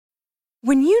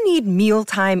When you need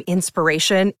mealtime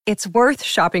inspiration, it's worth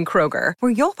shopping Kroger,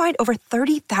 where you'll find over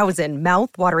 30,000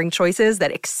 mouth-watering choices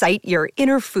that excite your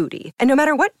inner foodie. And no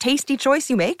matter what tasty choice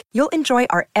you make, you'll enjoy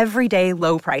our everyday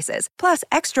low prices, plus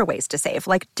extra ways to save,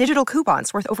 like digital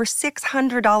coupons worth over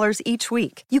 $600 each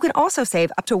week. You can also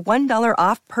save up to $1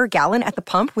 off per gallon at the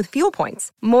pump with fuel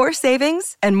points. More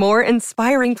savings and more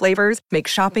inspiring flavors make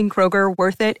shopping Kroger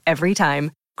worth it every time.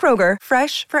 Kroger,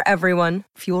 fresh for everyone.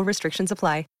 Fuel restrictions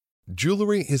apply.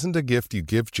 Jewelry isn't a gift you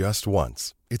give just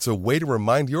once. It's a way to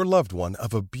remind your loved one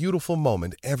of a beautiful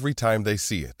moment every time they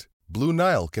see it. Blue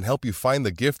Nile can help you find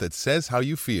the gift that says how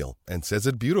you feel and says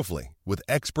it beautifully, with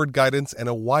expert guidance and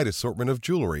a wide assortment of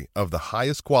jewelry of the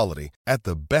highest quality at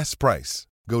the best price.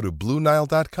 Go to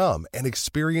BlueNile.com and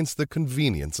experience the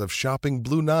convenience of shopping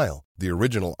Blue Nile, the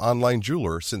original online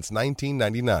jeweler since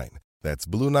 1999. That's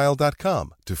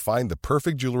BlueNile.com to find the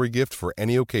perfect jewelry gift for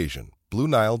any occasion.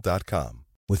 BlueNile.com.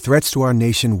 With threats to our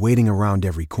nation waiting around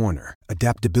every corner,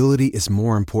 adaptability is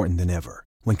more important than ever.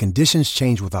 When conditions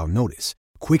change without notice,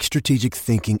 quick strategic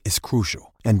thinking is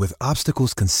crucial. And with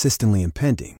obstacles consistently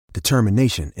impending,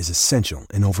 determination is essential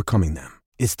in overcoming them.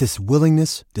 It's this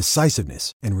willingness,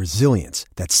 decisiveness, and resilience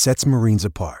that sets Marines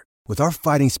apart. With our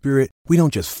fighting spirit, we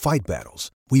don't just fight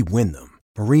battles, we win them.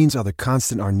 Marines are the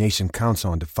constant our nation counts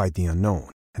on to fight the unknown.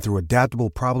 And through adaptable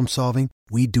problem solving,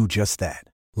 we do just that.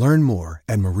 Learn more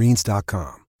at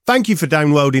marines.com. Thank you for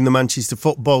downloading the Manchester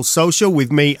Football Social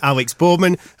with me, Alex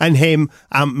Boardman, and him,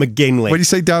 Ant McGinley. When you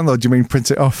say download, do you mean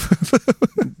print it off?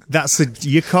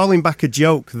 You're calling back a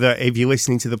joke that if you're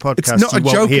listening to the podcast, it's not you a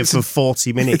won't joke, hear for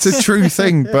 40 minutes. It's a true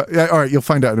thing, but all right, you'll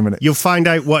find out in a minute. You'll find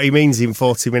out what he means in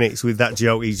 40 minutes with that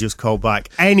joke he's just called back.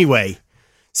 Anyway,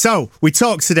 so we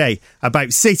talk today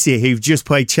about City, who've just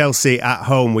played Chelsea at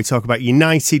home. We talk about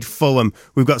United, Fulham.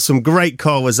 We've got some great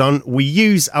callers on. We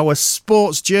use our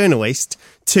sports journalist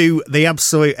to the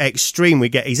absolute extreme. We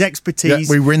get his expertise.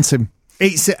 Yeah, we rinse him.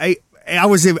 I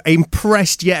was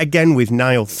impressed yet again with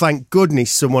Niall. Thank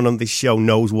goodness someone on this show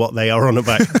knows what they are on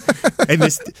about. And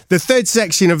the third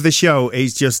section of the show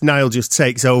is just Niall just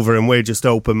takes over and we're just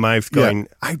open-mouthed going,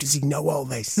 how does he know all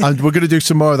this? And we're going to do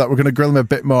some more of that. We're going to grill him a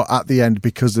bit more at the end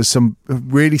because there's some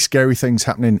really scary things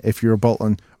happening if you're a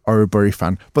Bolton or a Bury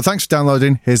fan. But thanks for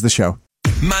downloading. Here's the show.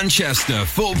 Manchester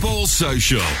Football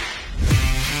Social.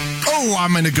 Oh,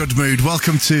 I'm in a good mood.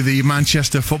 Welcome to the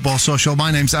Manchester Football Social.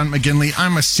 My name's Ant McGinley.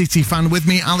 I'm a City fan. With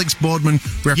me, Alex Boardman,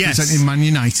 representing Man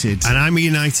United. And I'm a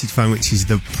United fan, which is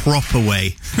the proper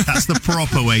way. That's the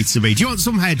proper way to be. Do you want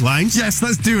some headlines? Yes,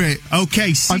 let's do it.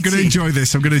 Okay, City. I'm going to enjoy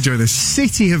this.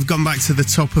 City have gone back to the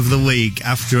top of the league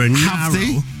after a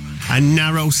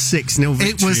narrow 6-0 victory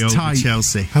it was over tight.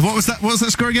 Chelsea. What was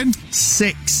that score again?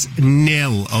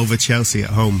 6-0 over Chelsea at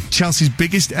home. Chelsea's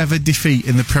biggest ever defeat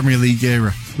in the Premier League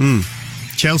era.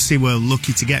 Chelsea were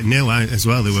lucky to get nil out as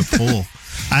well. They were poor.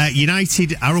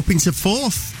 United are up into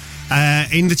fourth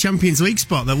in the Champions League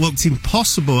spot that looked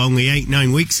impossible only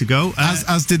 8-9 weeks ago.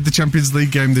 As did the Champions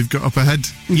League game they've got up ahead.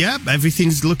 Yeah,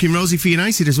 everything's looking rosy for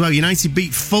United as well. United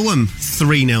beat Fulham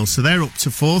 3-0, so they're up to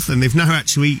fourth, and they've now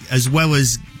actually, as well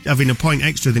as having a point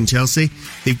extra than Chelsea,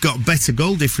 they've got better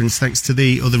goal difference thanks to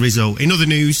the other result. In other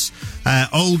news,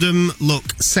 Oldham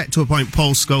look set to appoint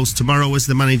Paul Scholes tomorrow as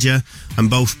the manager, and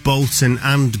both Bolton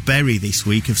and Bury this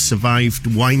week have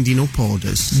survived winding up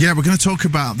orders. Yeah, we're going to talk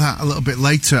about that a little bit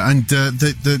later, and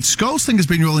the Scholes thing has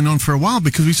been rolling on for a while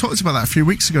because we talked about that a few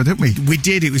weeks ago, didn't we? We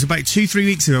did. It was about 2-3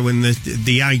 weeks ago when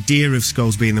the idea of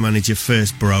Scholes being the manager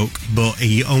first broke, but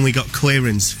he only got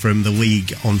clearance from the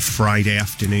league on Friday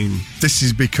afternoon. This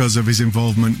is because of his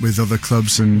involvement with other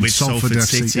clubs and with Salford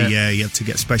FC. City, yeah, you had to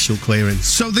get special clearance.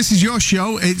 So this is your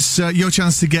show. It's your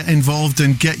chance to get involved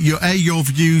and get your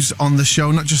views on the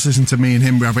show, not just listen to me and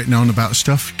him rabbiting on about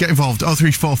stuff. Get involved.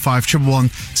 0345 111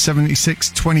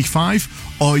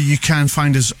 7625, or you can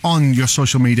find us on your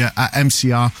social media at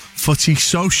MCR Footy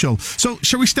Social. So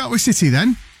shall we start with City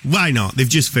then? Why not? They've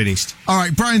just finished. All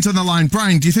right, Brian's on the line.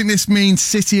 Brian, do you think this means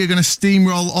City are going to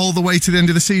steamroll all the way to the end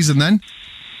of the season then?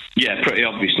 Yeah, pretty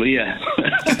obviously, yeah.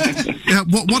 Yeah,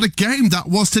 what a game that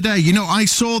was today. You know, I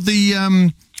saw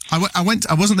the... I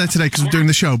wasn't there today because we're doing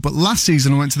the show, but last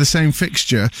season I went to the same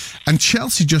fixture and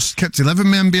Chelsea just kept 11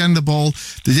 men behind the ball.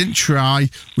 They didn't try.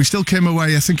 We still came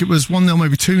away, I think it was 1-0,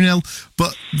 maybe 2-0,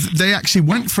 but they actually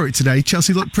went for it today.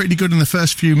 Chelsea looked pretty good in the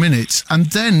first few minutes, and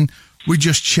then we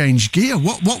just changed gear.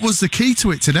 What was the key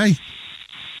to it today?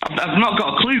 I've not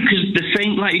got a clue, because the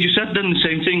same, like you just said, then the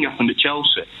same thing happened at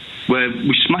Chelsea, where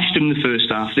we smashed them in the first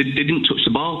half. They didn't touch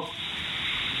the ball,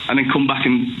 and then come back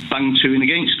and bang 2 in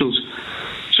against us.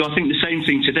 So I think the same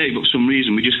thing today, but for some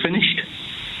reason we just finished.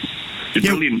 It's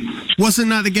brilliant. Wasn't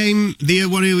that the game, the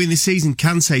one early in the season,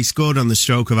 Kante scored on the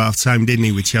stroke of half-time, didn't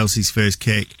he, with Chelsea's first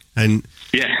kick? And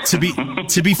to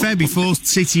be fair, before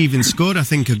City even scored, I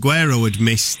think Aguero had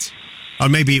missed, or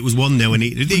maybe it was 1-0, and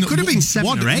it could have been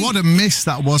 7 or 8. What a miss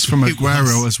that was from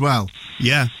Aguero as well.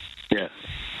 Yeah.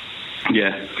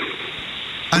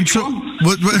 And so,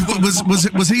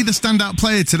 was he the standout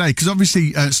player today? Because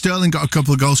obviously Sterling got a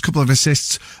couple of goals, a couple of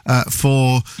assists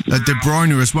for De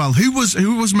Bruyne as well. Who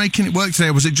was making it work today?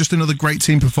 Or was it just another great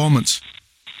team performance?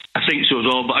 I think so as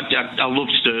well, but I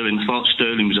loved Sterling. I thought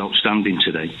Sterling was outstanding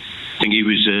today. I think he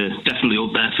was definitely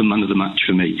up there for man of the match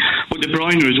for me. But De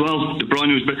Bruyne as well. De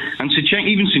Bruyne was, and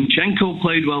even Zinchenko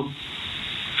played well.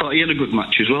 Thought he had a good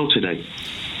match as well today.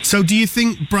 So, do you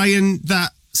think, Brian,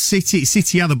 that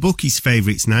City are the bookies'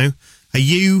 favourites now? Are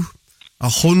you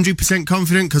 100%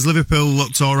 confident? Because Liverpool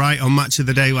looked all right on Match of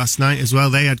the Day last night as well.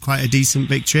 They had quite a decent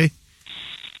victory.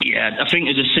 Yeah, I think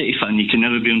as a City fan, you can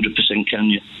never be 100%, can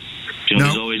you? You know,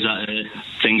 There's always that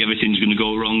thing, everything's going to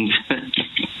go wrong.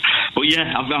 But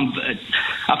yeah,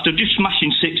 after just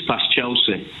smashing 6 past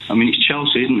Chelsea, I mean, it's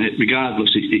Chelsea, isn't it?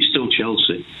 Regardless, it's still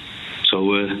Chelsea.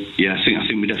 So, yeah, I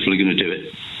think we're definitely going to do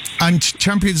it. And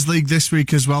Champions League this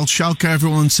week as well. Schalke,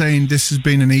 everyone's saying this has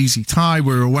been an easy tie.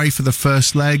 We're away for the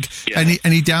first leg. Yeah.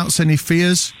 Any doubts, any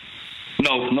fears?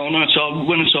 No, not at all.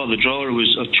 When I saw the draw, I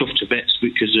was chuffed to bits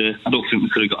because I don't think we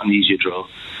could have got an easier draw.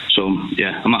 So,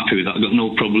 yeah, I'm happy with that. I've got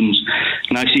no problems.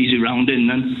 Nice, easy round in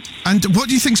then. And what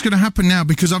do you think's going to happen now?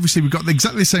 Because obviously we've got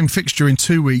exactly the same fixture in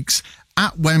 2 weeks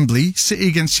at Wembley, City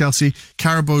against Chelsea,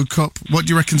 Carabao Cup. What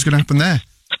do you reckon's going to happen there?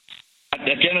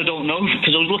 Again, I don't know,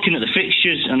 because I was looking at the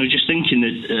fixtures and I was just thinking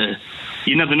that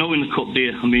you never know in the cup, do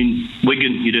you? I mean,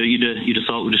 Wigan, you'd have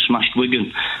thought we'd have smashed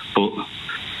Wigan, but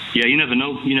yeah, you never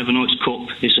know. You never know. It's cup,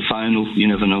 it's a final. You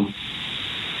never know.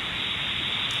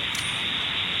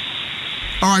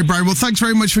 All right, Brian. Well, thanks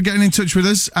very much for getting in touch with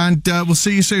us, and we'll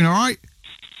see you soon. All right.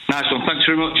 Nice one. Thanks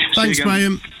very much. Thanks,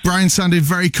 Brian. Brian sounded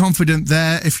very confident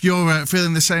there. If you're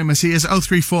feeling the same as he is,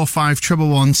 0345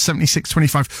 111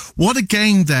 7625. What a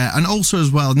game there. And also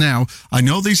as well, now, I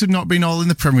know these have not been all in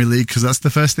the Premier League, because that's the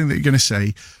first thing that you're going to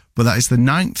say, but that is the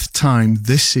 9th time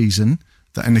this season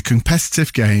that in a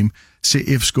competitive game,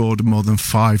 City have scored more than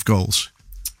 5 goals.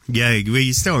 Yeah,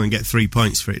 you still only get 3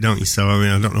 points for it, don't you? So, I mean,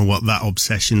 I don't know what that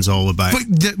obsession's all about.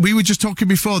 But we were just talking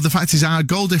before, the fact is our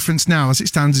goal difference now, as it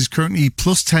stands, is currently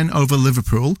plus 10 over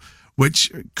Liverpool, which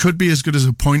could be as good as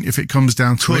a point if it comes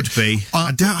down to it. Could be.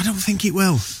 I don't think it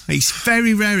will. It's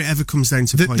very rare it ever comes down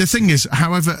to points. The thing is,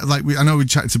 however, I know we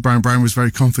chatted to Brian. Brian was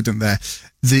very confident there.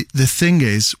 The thing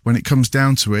is, when it comes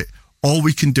down to it, all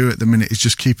we can do at the minute is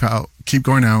just keep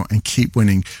going out and keep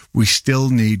winning. We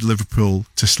still need Liverpool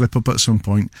to slip up at some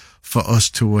point for us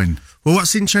to win. Well,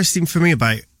 what's interesting for me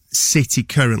about City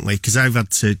currently, because I've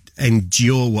had to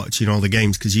endure watching all the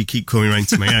games because you keep coming around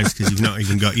to my house because you've not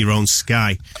even got your own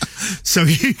Sky. So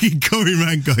you keep coming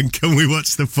around going, can we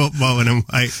watch the football? And I'm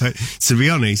like, to be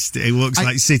honest, it looks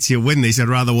like City will win this. I'd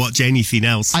rather watch anything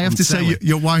else. I have to say,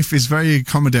 your wife is very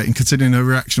accommodating considering her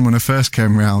reaction when I first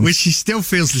came round. Which she still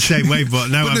feels the same way, but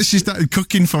now she started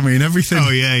cooking for me and everything. Oh,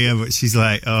 yeah, but she's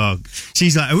like, are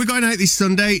we going out this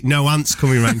Sunday? No, Aunt's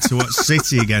coming around to watch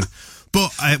City again.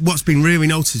 But what's been really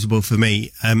noticeable for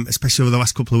me, especially over the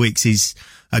last couple of weeks, is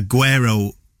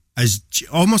Aguero has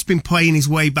almost been playing his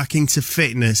way back into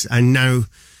fitness, and now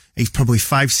he's probably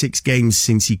 5-6 games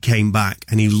since he came back,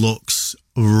 and he looks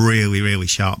really, really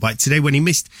sharp. Like today when he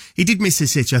did miss a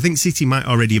sitter. I think City might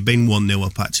already have been 1-0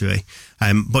 up actually,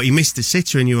 but he missed a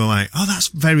sitter, and you were like, oh, that's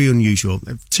very unusual.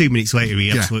 2 minutes later,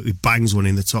 he absolutely bangs one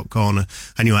in the top corner,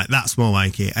 and you're like, that's more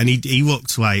like it. And he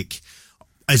looked like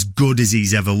as good as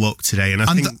he's ever looked today, and I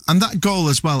think that goal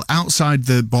as well outside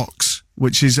the box,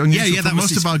 which is unusual. Yeah,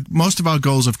 most of our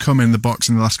goals have come in the box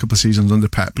in the last couple of seasons under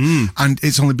Pep, and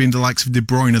it's only been the likes of De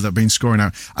Bruyne that have been scoring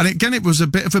out. And again, it was a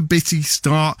bit of a bitty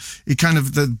start.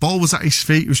 The ball was at his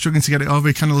feet. He was struggling to get it over.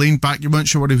 He kind of leaned back. You weren't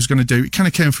sure what he was going to do. It kind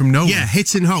of came from nowhere. Yeah,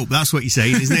 hit and hope. That's what you're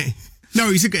saying, isn't it? No,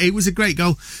 it was a great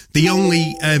goal. The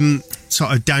only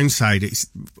sort of downside, it's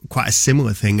quite a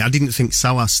similar thing. I didn't think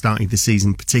Salah started the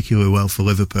season particularly well for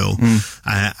Liverpool,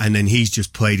 and then he's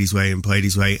just played his way,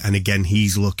 and again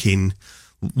he's looking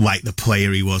like the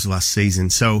player he was last season.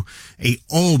 So it's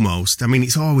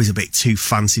always a bit too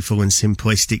fanciful and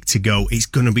simplistic to go, it's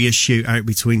going to be a shootout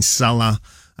between Salah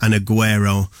and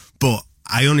Aguero, but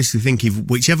I honestly think if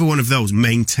whichever one of those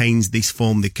maintains this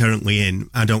form they're currently in,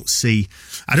 I don't see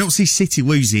City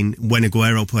losing when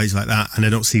Aguero plays like that, and I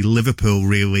don't see Liverpool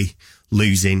really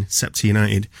losing, except to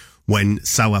United, when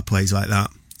Salah plays like that.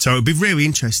 So it'd be really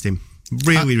interesting.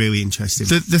 Really interesting.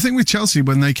 The thing with Chelsea,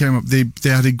 when they came up, they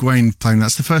had Higuain playing.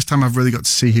 That's the first time I've really got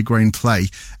to see Higuain play.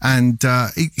 And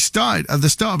he started, at the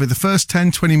start of it, the first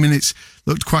 10, 20 minutes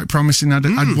looked quite promising. Had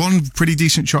one pretty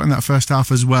decent shot in that first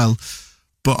half as well.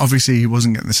 But obviously he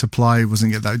wasn't getting the supply,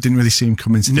 didn't really see him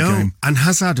come into the game. And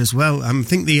Hazard as well. I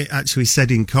think they actually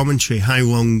said in commentary, how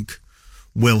long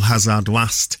will Hazard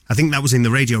last? I think that was in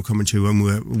the radio commentary when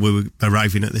we were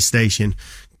arriving at the station.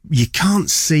 You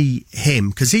can't see him,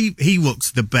 because he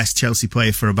looks the best Chelsea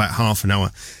player for about half an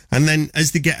hour. And then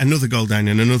as they get another goal down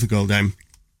and another goal down,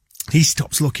 he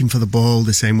stops looking for the ball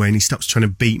the same way, and he stops trying to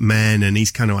beat men, and he's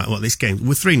kind of like, well, this game,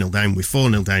 we're 3-0 down, we're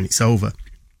 4-0 down, it's over.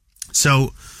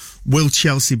 So, will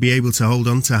Chelsea be able to hold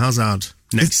on to Hazard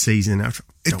next season?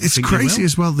 It's crazy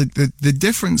as well, the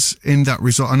difference in that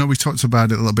result. I know we talked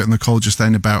about it a little bit on the call just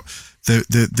then about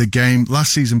the game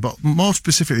last season, but more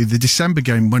specifically the December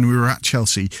game when we were at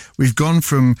Chelsea. We've gone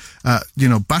from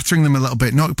battering them a little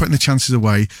bit, not putting the chances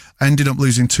away, ended up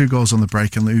losing 2 goals on the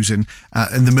break and losing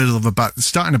in the middle of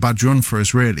starting a bad run for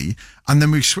us, really. And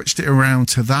then we switched it around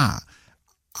to that.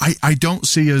 I don't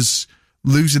see us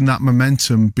losing that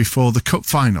momentum before the cup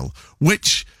final,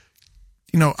 which,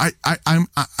 I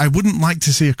wouldn't like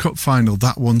to see a cup final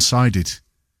that one-sided.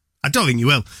 I don't think you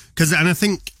will,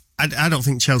 I don't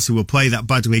think Chelsea will play that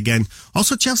badly again.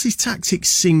 Also, Chelsea's tactics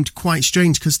seemed quite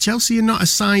strange, because Chelsea are not a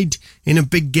side in a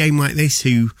big game like this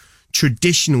who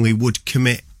traditionally would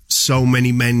commit so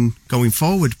many men going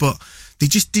forward, but they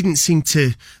just didn't seem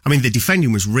to. I mean, the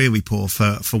defending was really poor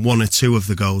for 1 or 2 of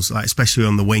the goals, especially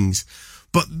on the wings.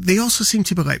 But they also seem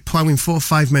to be ploughing 4 or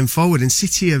 5 men forward, and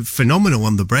City are phenomenal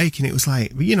on the break. And it was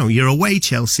you're away,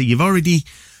 Chelsea. You've already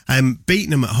beaten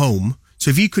them at home. So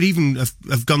if you could even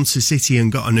have gone to City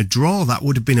and gotten a draw, that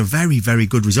would have been a very, very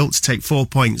good result to take 4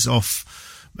 points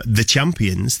off the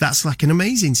champions. That's an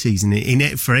amazing season in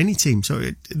it for any team. So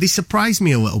they surprised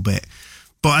me a little bit.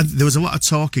 But there was a lot of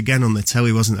talk again on the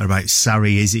telly, wasn't there, about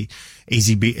Sarri? Is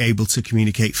he be able to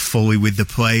communicate fully with the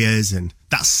players? And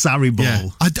that Sarri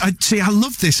ball. Yeah. I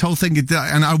love this whole thing.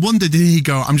 And I wonder, did he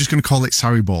go, I'm just going to call it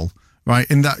Sarri ball? Right,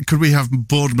 in that, could we have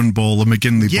Boardman ball or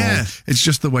McGinley ball? It's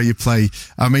just the way you play.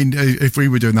 I mean, if we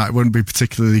were doing that, it wouldn't be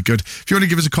particularly good. If you want to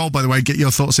give us a call, by the way, get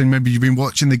your thoughts in. Maybe you've been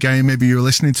watching the game, maybe you were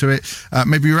listening to it,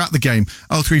 maybe you're at the game.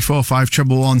 0345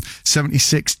 111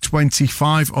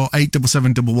 7625 or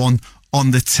 87711 on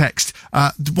the text.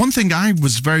 One thing I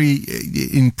was very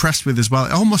impressed with as well,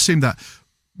 it almost seemed that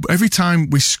every time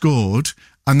we scored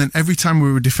and then every time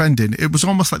we were defending, it was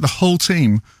almost like the whole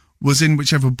team was in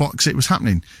whichever box it was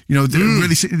happening.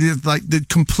 Really,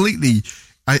 completely.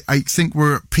 I think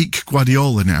we're at peak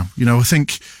Guardiola now. I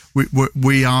think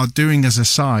we are doing as a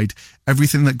side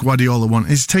everything that Guardiola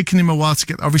wants. It's taken him a while to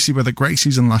get. Obviously, with a great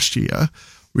season last year,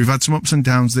 we've had some ups and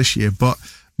downs this year, but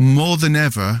more than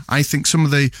ever, I think even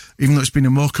though it's been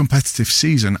a more competitive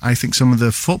season, I think some of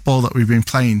the football that we've been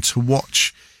playing to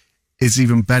watch is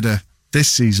even better this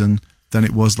season than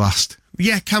it was last.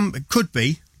 Yeah, could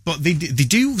be. But they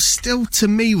do still, to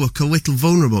me, look a little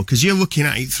vulnerable, because you're looking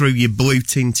at it through your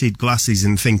blue-tinted glasses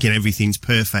and thinking everything's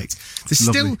perfect. There's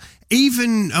still,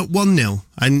 even at 1-0,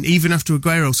 and even after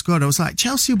Aguero scored, I was like,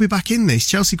 Chelsea will be back in this.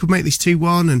 Chelsea could make this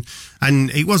 2-1,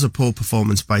 and it was a poor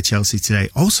performance by Chelsea today.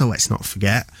 Also, let's not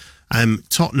forget,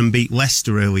 Tottenham beat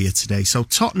Leicester earlier today, so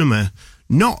Tottenham are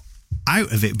not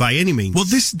out of it by any means. Well,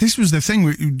 this was the thing.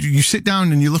 You sit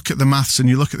down and you look at the maths and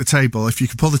you look at the table. If you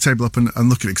could pull the table up and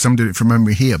look at it, because I'm doing it from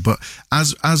memory here. But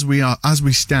as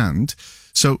we stand,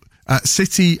 so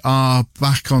City are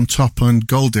back on top on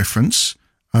goal difference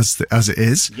as it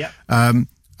is. Yep. But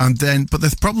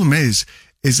the problem is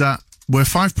that we're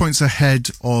 5 points ahead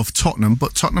of Tottenham,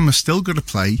 but Tottenham are still going to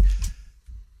play.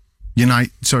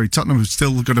 Tottenham are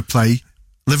still going to play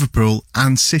Liverpool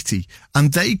and City,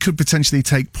 and they could potentially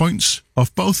take points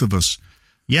off both of us.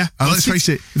 Yeah. Let's face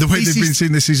it, the way they've been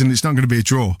seen this season, it's not going to be a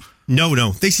draw. No.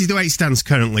 This is the way it stands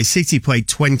currently. City played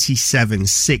 27,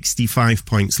 65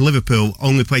 points. Liverpool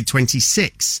only played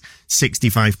 26,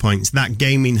 65 points. That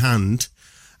game in hand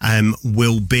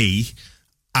will be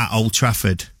at Old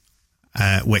Trafford.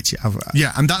 And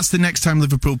that's the next time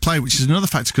Liverpool play, which is another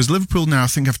factor, because Liverpool now, I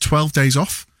think, have 12 days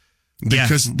off. They have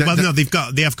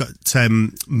got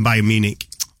Bayern Munich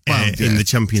in the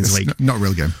Champions League. Not a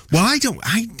real game. Well,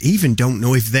 I even don't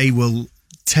know if they will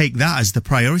take that as the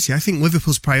priority. I think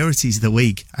Liverpool's priority is the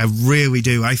league. I really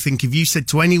do. I think if you said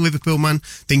to any Liverpool man,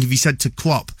 if you said to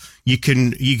Klopp, you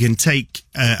can take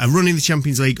a run in the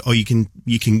Champions League, or you can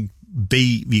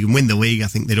win the league, I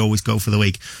think they'd always go for the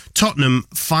league. Tottenham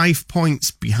 5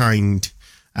 points behind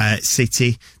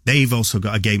City. They've also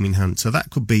got a game in hand, so that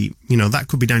could be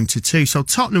down to 2. So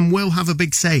Tottenham will have a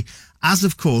big say, as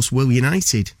of course will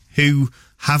United, who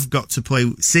have got to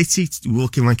play City,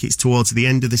 looking like it's towards the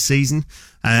end of the season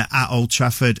at Old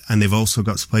Trafford, and they've also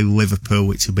got to play Liverpool,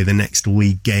 which will be the next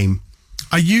league game.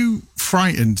 Are you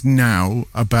frightened now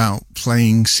about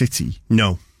playing City?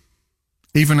 No.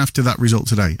 Even after that result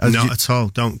today? Not at all.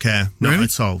 Don't care. Not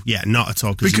at all. Yeah, not at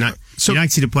all. Because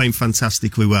United are playing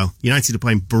fantastically well. United are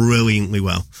playing brilliantly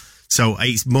well. So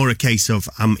it's more a case of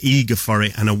I'm eager for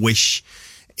it, and I wish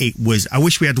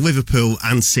we had Liverpool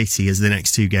and City as the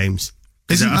next 2 games.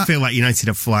 I feel like United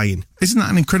are flying. Isn't that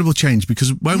an incredible change?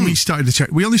 Because when we started the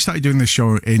we only started doing this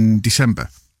show in December.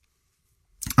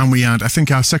 And we had, I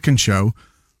think our second show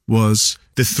was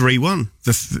the 3-1,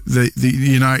 the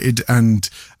United and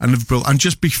Liverpool, and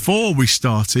just before we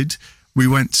started, we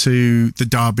went to the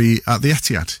derby at the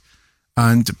Etihad,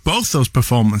 and both those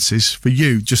performances for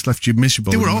you just left you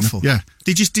miserable. They were awful. Yeah,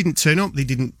 they just didn't turn up. They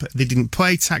didn't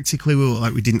play tactically. We looked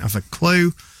like we didn't have a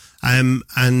clue, and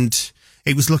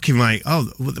it was looking like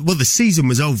the season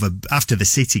was over after the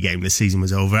City game. The season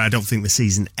was over. I don't think the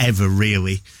season ever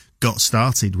really got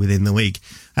started within the league,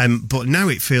 but now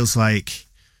it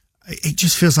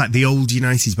just feels like the old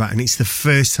United's back, and it's the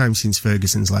first time since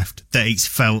Ferguson's left that it's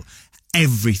felt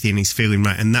everything is feeling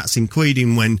right, and that's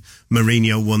including when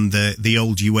Mourinho won the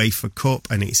old UEFA Cup,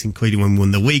 and it's including when we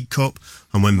won the League Cup,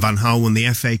 and when Van Gaal won the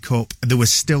FA Cup. There were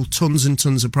still tons and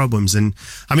tons of problems, and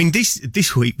I mean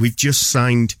this week we've just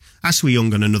signed Ashley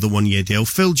Young on another 1-year deal.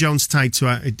 Phil Jones tied to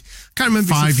I can't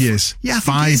remember 5 years. Yeah,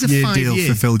 I think 5-year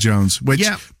deal for Phil Jones, which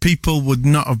people would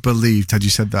not have believed had you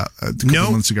said that a couple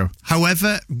of months ago.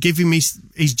 However, give him his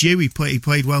due. He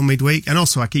played well midweek, and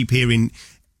also I keep hearing,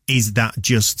 is that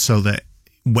just so that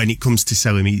when it comes to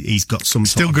selling, he's got some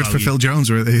still sort of good value. for Phil Jones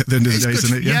at the end of the day,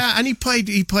 isn't it? Yeah, and he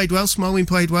played well. Smalling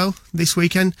played well this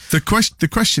weekend. The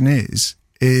question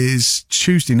is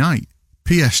Tuesday night,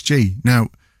 PSG. Now,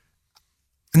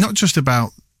 not just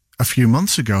about a few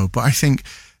months ago, but I think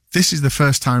this is the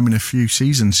first time in a few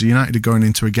seasons United are going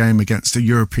into a game against a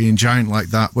European giant like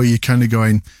that, where you're kind of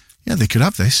going, yeah, they could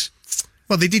have this.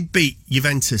 Well, they did beat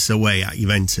Juventus away at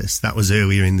Juventus. That was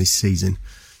earlier in this season.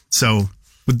 So,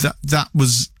 but that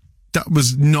was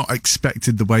not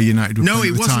expected the way United were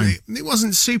playing at the time. No, it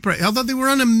wasn't super. Although they were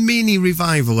on a mini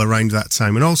revival around that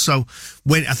time, and also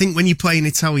when you play an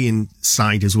Italian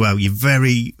side as well, you're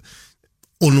very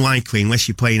unlikely, unless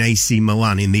you're playing AC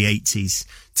Milan in the 80s,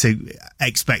 to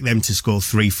expect them to score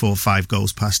 3, 4, 5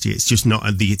 goals past you. It's just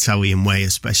not the Italian way,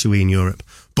 especially in Europe.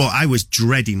 But I was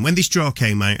dreading when this draw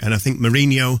came out, and I think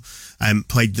Mourinho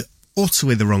played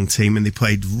utterly the wrong team, and they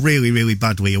played really, really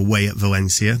badly away at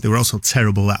Valencia. They were also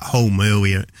terrible at home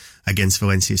earlier against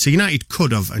Valencia. So United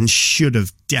could have and should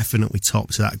have definitely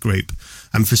topped that group.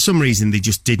 And for some reason, they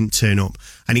just didn't turn up.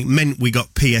 And it meant we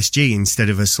got PSG instead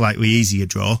of a slightly easier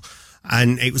draw.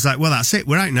 And it was like, well, that's it.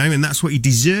 We're out now, and that's what you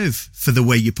deserve for the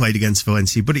way you played against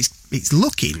Valencia. But it's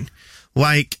looking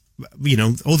like,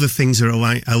 other things are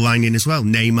aligning as well.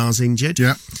 Neymar's injured.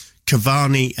 Yeah.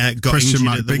 Cavani got injured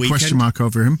at the big weekend. Question mark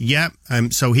over him. Yeah,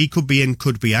 so he could be in,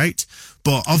 could be out.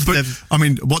 But I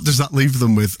mean, what does that leave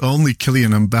them with? Only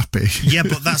Kylian Mbappe. Yeah,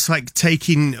 but that's like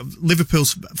taking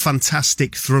Liverpool's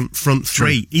fantastic front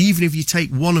three. Even if you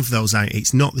take one of those out,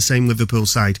 it's not the same Liverpool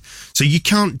side. So you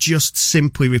can't just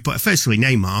simply replace. Firstly,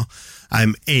 Neymar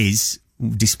is,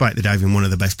 despite the diving, one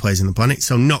of the best players on the planet.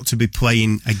 So not to be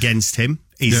playing against him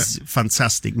is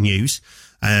fantastic news.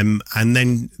 And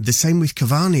then the same with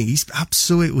Cavani. He's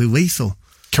absolutely lethal.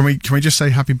 Can we just say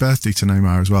happy birthday to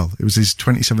Neymar as well? It was his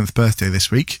 27th birthday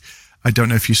this week. I don't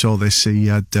know if you saw this. He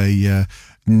had a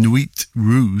Nuit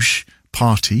Rouge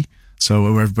party, so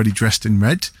where everybody dressed in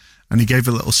red, and he gave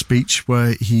a little speech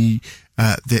where he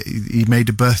made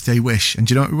a birthday wish. And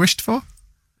do you know what he wished for?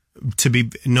 To be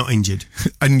not injured.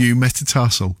 A new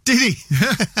metatarsal. Did he?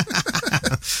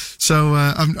 So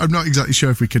I'm not exactly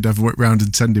sure if we could ever work round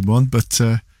and send him one, but...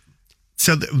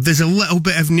 So there's a little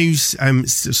bit of news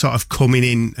sort of coming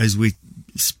in as we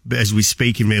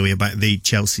speaking really about the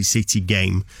Chelsea City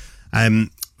game.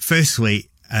 Firstly,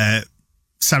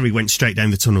 Sarri went straight down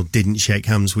the tunnel, didn't shake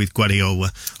hands with Guardiola.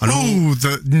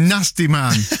 The nasty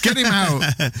man. Get him out.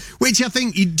 Which I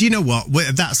think, do you know what?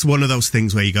 That's one of those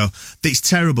things where you go, it's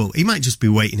terrible. He might just be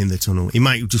waiting in the tunnel. He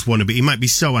might just want to be, he might be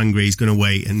so angry he's going to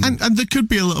wait. And there could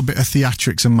be a little bit of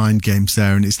theatrics and mind games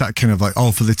there, and it's that kind of like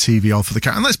all for the TV, all for the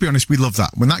camera. And let's be honest, we love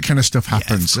that. When that kind of stuff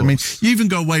happens. I mean, you even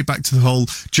go way back to the whole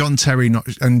John Terry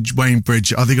and Wayne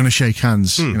Bridge, are they going to shake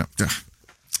hands?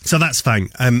 So that's fine.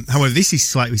 However, this is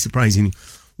slightly surprising.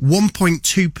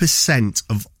 1.2%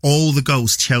 of all the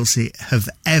goals Chelsea have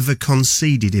ever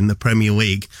conceded in the Premier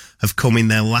League have come in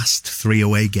their last 3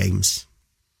 away games.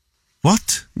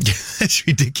 What? It's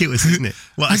ridiculous, isn't it?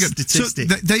 What a statistic.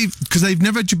 So because they've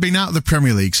never been out of the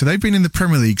Premier League, so they've been in the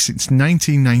Premier League since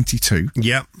 1992.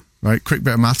 Yep. Right, quick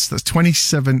bit of maths. That's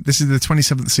 27. This is the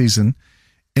 27th season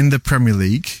in the Premier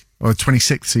League, or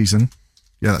 26th season.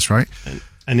 Yeah, that's right.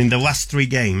 And in the last 3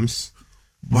 games,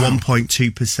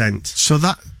 1.2%. So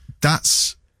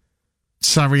that's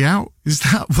Sarri out. Is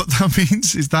that what that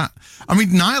means? Is that? I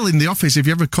mean, Niall in the office. If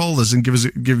you ever call us and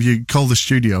call the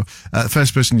studio, the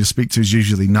first person you speak to is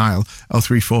usually Niall.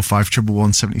 0345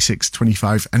 111 76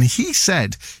 25. And he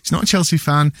said he's not a Chelsea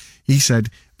fan. He said,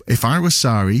 if I was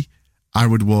Sarri, I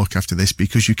would walk after this,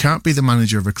 because you can't be the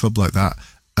manager of a club like that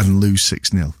and lose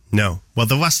 6-0. No. Well,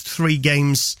 the last 3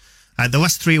 games, the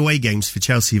last 3 away games for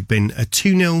Chelsea have been a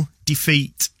 2-0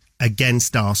 defeat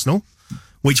against Arsenal,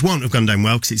 which won't have gone down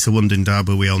well because it's a London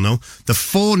derby, we all know. The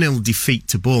 4-0 defeat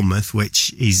to Bournemouth,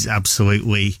 which is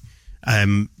absolutely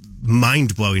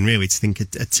mind-blowing, really, to think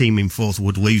a team in 4th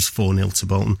would lose 4-0 to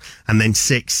Bolton. And then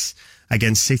 6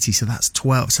 against City, so that's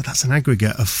 12. So that's an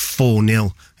aggregate of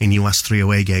 4-0 in your last 3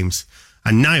 away games.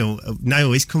 And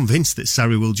Niall is convinced that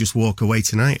Sarri will just walk away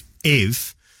tonight.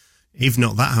 If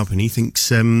not that happen, he thinks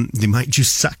they might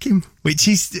just sack him, which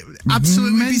is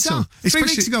absolutely bizarre. 3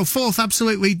 weeks ago, 4th,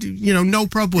 absolutely, no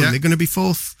problem. Yeah. They're going to be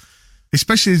 4th.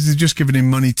 Especially as they've just given him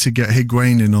money to get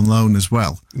Higuain in on loan as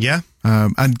well. Yeah.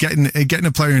 And getting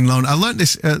a player in loan. I learned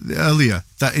this earlier,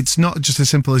 that it's not just as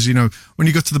simple as, when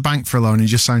you go to the bank for a loan, you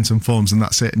just sign some forms and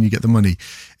that's it, and you get the money.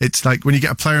 It's like when you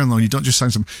get a player on loan, you don't just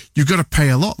sign some. You've got to pay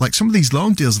a lot. Like some of these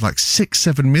loan deals are like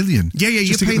 6-7 million. Yeah,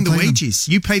 you're paying the wages.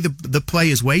 You pay the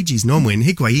players' wages normally, and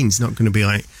Higuain's not going to be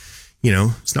like,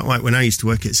 it's not like when I used to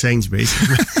work at Sainsbury's.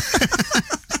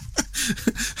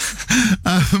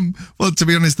 Well, to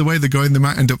be honest, the way they're going, they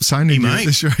might end up signing you.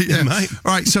 This year. Yeah. He might.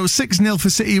 All right, so 6-0 for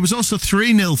City. It was also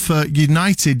 3-0 for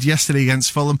United yesterday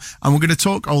against Fulham, and we're going to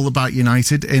talk all about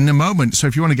United in a moment. So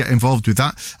if you want to get involved with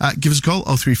that, give us a call,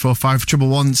 0345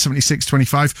 111 76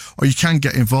 25, or you can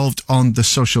get involved on the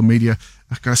social media.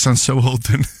 I sound so old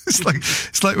then. It's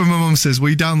like when my mum says, will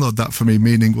you download that for me?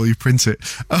 Meaning, will you print it?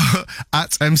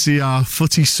 At MCR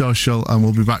Footy Social, and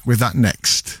we'll be back with that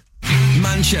next.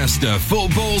 Manchester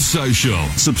Football Social.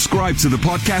 Subscribe to the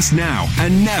podcast now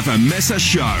and never miss a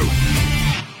show.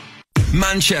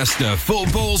 Manchester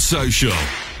Football Social.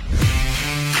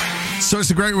 So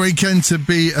it's a great weekend to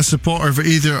be a supporter of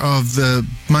either of the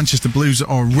Manchester Blues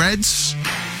or Reds.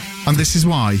 And this is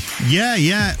why.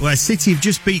 Yeah. Well, City have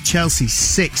just beat Chelsea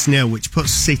 6-0, which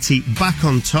puts City back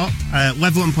on top.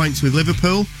 Level on points with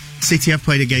Liverpool. City have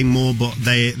played a game more, but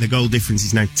the goal difference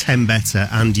is now 10 better.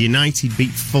 And United beat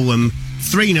Fulham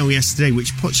 3-0 yesterday,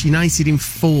 which puts United in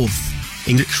 4th.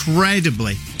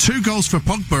 Incredibly. 2 goals for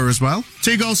Pogba as well.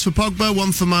 2 goals for Pogba,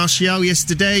 1 for Martial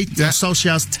yesterday. Yeah.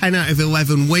 Solskjaer's 10 out of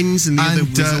 11 wins, and the other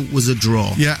result was a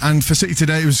draw. Yeah, and for City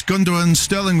today, it was Gundogan,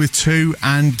 Sterling with 2,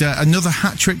 and another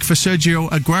hat-trick for Sergio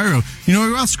Aguero. You know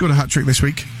who else scored a hat-trick this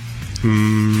week?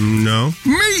 No.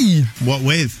 Me! What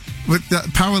with? With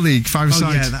that Power League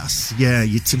 5-a-side. Yeah,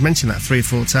 you mentioned that 3 or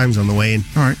 4 times on the way in.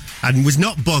 All right. And was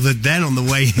not bothered then on the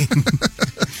way in.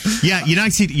 Yeah,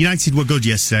 United were good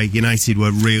yesterday. United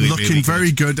were really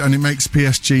very good, and it makes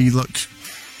PSG look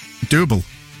doable.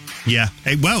 Yeah,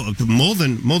 well, more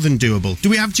than doable. Do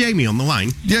we have Jamie on the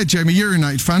line? Yeah, Jamie, you're a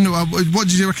United fan. What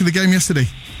did you reckon of the game yesterday?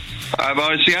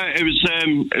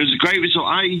 It was a great result.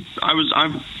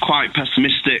 I'm quite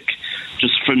pessimistic,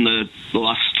 just from the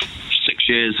last 6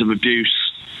 years of abuse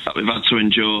that we've had to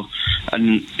endure.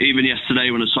 And even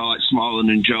yesterday, when I saw like Smalling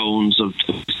and Jones of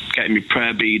getting me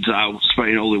prayer beads out,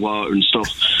 spraying holy water and stuff,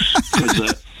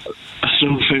 because I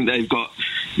still think they've got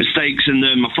mistakes in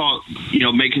them. I thought,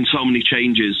 making so many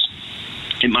changes,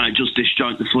 it might just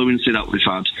disjoint the fluency that we've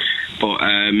had. But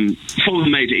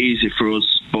Fulham made it easy for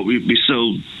us, but we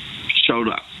still showed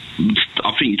that.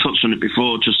 I think you touched on it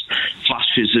before, just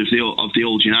flashes of the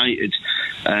old United,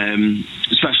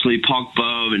 especially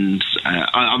Pogba, and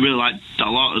I really liked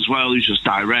Dalot as well, who's just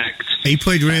direct. He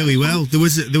played really well. There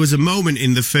was a moment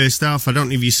in the first half, I don't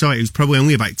know if you saw it, it was probably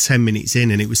only about 10 minutes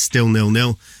in, and it was still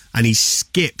 0-0, and he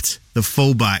skipped the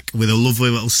fullback with a lovely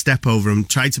little step over him,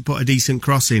 tried to put a decent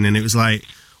cross in, and it was like,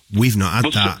 we've not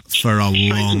had that for a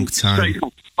long time.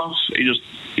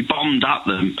 He bombed at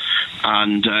them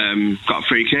and got a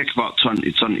free kick about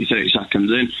 20, 30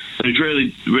 seconds in. It was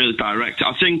really, really direct.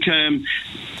 I think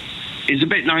he's a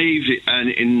bit naive,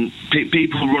 and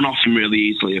people run off him really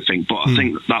easily, I think. But I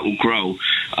think that will grow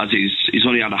as he's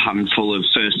only had a handful of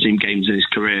first-team games in his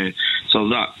career. So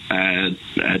that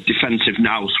defensive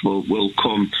nous will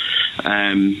come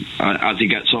as he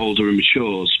gets older and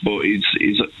matures. But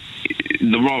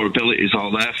the raw abilities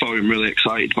are there for him. Really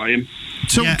excited by him.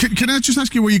 So can I just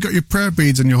ask you where you got your prayer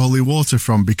beads and your holy water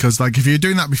from? Because if you're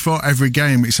doing that before every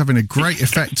game, it's having a great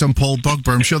effect on Paul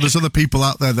Pogba. I'm sure there's other people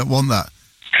out there that want that.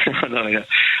 I know, yeah.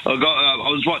 I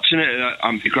was watching it at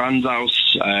my grand's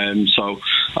house, so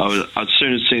as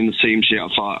soon as seeing the team sheet, I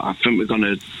thought I think we're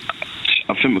gonna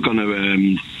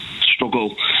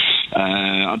struggle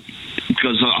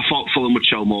because I thought Fulham would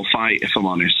show more fight. If I'm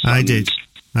honest, I did.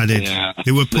 Yeah,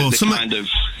 they were poor. Some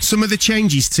of the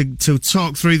changes, to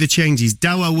talk through the changes,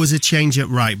 Dalot was a change at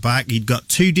right back. You'd got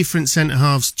two different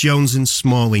centre-halves, Jones and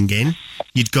Smalling in.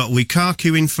 You'd got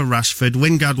Lukaku in for Rashford.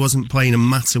 Lingard wasn't playing and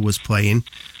Mata was playing.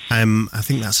 I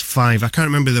think that's 5. I can't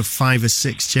remember the 5 or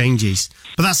 6 changes.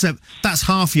 But that's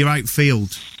half your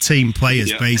outfield team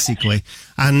players, basically.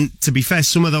 And to be fair,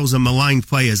 some of those are maligned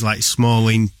players like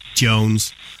Smalling,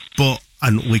 Jones,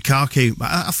 and Lukaku.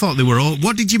 I thought they were all...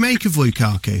 What did you make of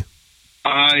Lukaku?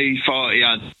 I thought he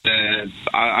had...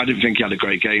 I didn't think he had a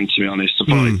great game, to be honest. I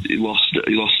thought he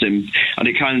lost him. And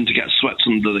it kind of gets swept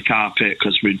under the carpet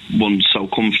because we won so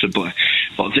comfortably.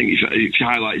 But I think if you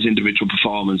highlight his individual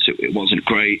performance, it wasn't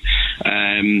great.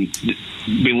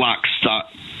 We lacked that...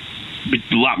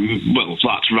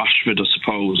 That's Rashford, I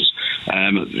suppose.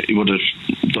 He would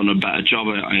have done a better job,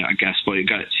 I guess, but it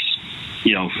gets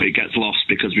lost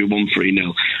because we won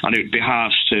 3-0. And it would be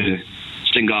harsh to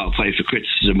single out a player for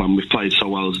criticism when we've played so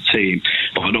well as a team.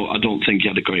 But I don't think he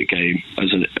had a great game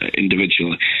as an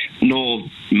individually. Nor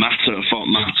Mata. I thought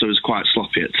Mata was quite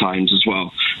sloppy at times as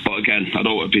well. But again, I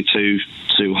don't want to be too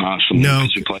harsh on them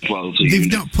because we played well as a unit.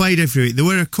 They've not played every week. There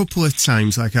were a couple of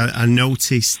times, I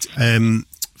noticed...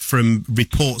 from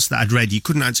reports that I'd read, you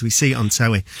couldn't actually see it on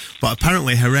telly, but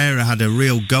apparently Herrera had a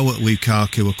real go at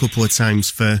Lukaku a couple of times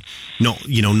for not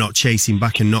chasing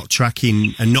back and not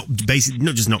tracking and not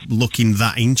just not looking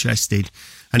that interested.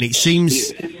 And it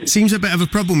seems a bit of a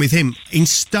problem with him. In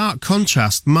stark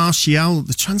contrast, Martial,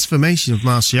 the transformation of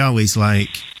Martial is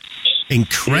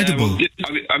incredible. Yeah,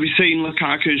 have you seen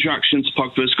Lukaku's reaction to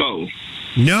Pogba's goal?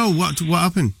 No, what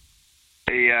happened?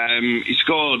 He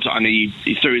scored and he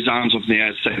threw his arms up in the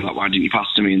air saying why didn't you pass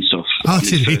to me and stuff. Oh,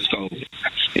 did he? First goal.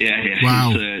 Yeah.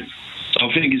 Wow. So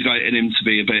I think he's got in him to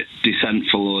be a bit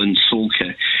dissentful and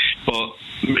sulky. But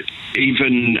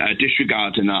even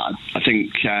disregarding that, I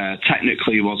think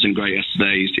technically he wasn't great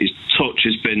yesterday. His touch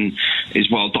is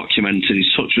well documented.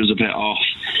 His touch was a bit off.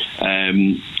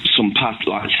 Some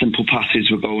simple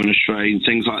passes were going astray and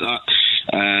things like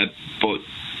that. But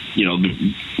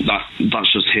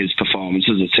that's just his performance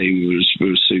as a team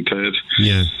was superb.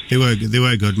 Yeah, they were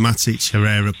good. Matic,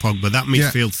 Herrera, Pogba. That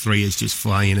midfield three is just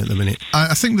flying at the minute.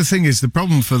 I think the thing is, the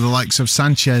problem for the likes of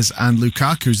Sanchez and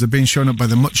Lukaku is they're being shown up by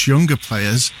the much younger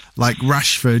players like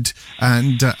Rashford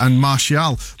and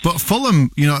Martial. But Fulham,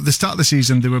 at the start of the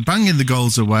season, they were banging the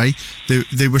goals away.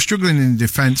 They were struggling in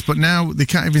defence, but now they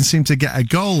can't even seem to get a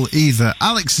goal either.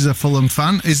 Alex is a Fulham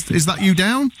fan. Is that you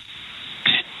down?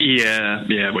 Yeah,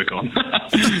 we're gone.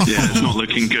 It's not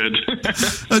looking good.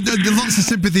 Lots of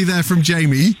sympathy there from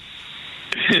Jamie.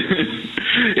 I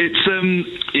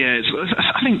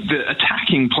think the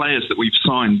attacking players that we've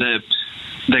signed,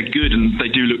 they're good and they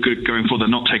do look good going forward. They're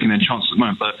not taking their chances at the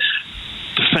moment, but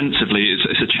defensively,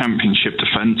 it's a championship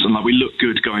defence, and we look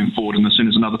good going forward. And as soon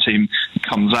as another team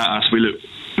comes at us, we look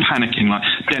panicking. Like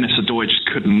Dennis Odoi just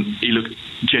couldn't. He looked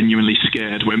genuinely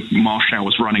scared when Martial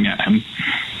was running at him.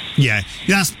 Yeah,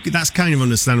 that's kind of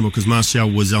understandable because Martial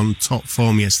was on top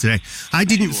form yesterday. I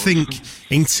didn't think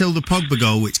until the Pogba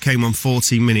goal, which came on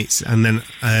 14 minutes, and then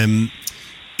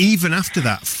even after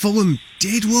that, Fulham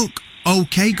did look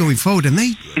okay going forward, and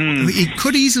it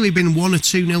could easily have been 1 or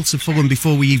 2-0 to Fulham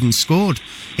before we even scored.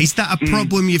 Is that a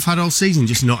problem you've had all season,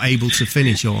 just not able to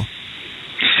finish, or?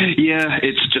 Yeah,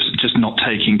 it's just not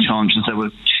taking chances. There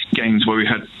were games where we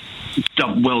had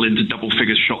well into double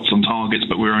figures shots on targets,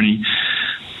 but we're only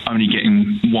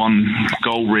getting one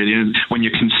goal really. And when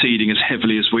you're conceding as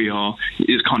heavily as we are,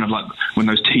 it's kind of like when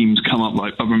those teams come up.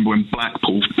 Like I remember when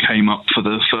Blackpool came up for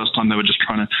the first time, they were just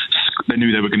they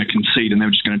knew they were going to concede and they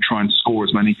were just going to try and score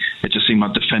as many. It just seemed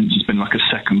like defence has been like a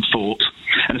second thought.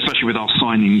 And especially with our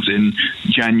signings in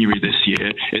January this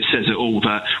year, it says it all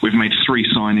that we've made 3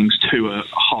 signings, 2 are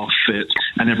half fit,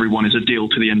 and everyone is a deal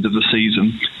to the end of the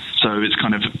season. So it's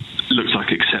kind of looks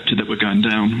like accepted that we're going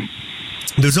down.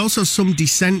 There's also some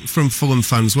dissent from Fulham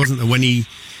fans, wasn't there, when he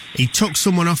he took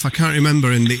someone off, I can't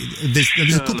remember, and there's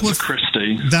a couple of...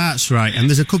 Christie. That's right, and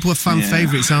there's a couple of fan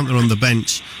favourites, aren't there, on the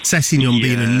bench? Sessegnon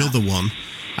being another one.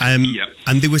 And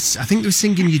I think they were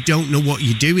singing "You Don't Know What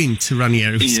You're Doing" to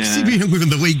Ranieri. Within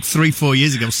the league 3-4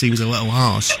 years ago seems a little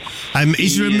harsh.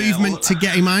 Is there a movement to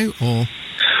get him out, or...?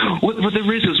 Well,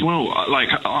 there is as well. Like,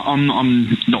 I'm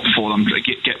not for them to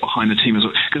get behind the team as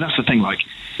well, because that's the thing. Like,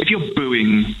 if you're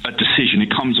booing a decision, it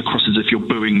comes across as if you're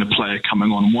booing the player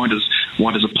coming on. Why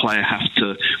does a player have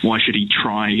to? Why should he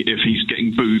try if he's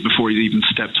getting booed before he's even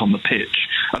stepped on the pitch?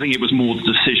 I think it was more the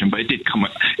decision, but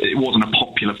it wasn't a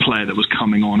popular player that was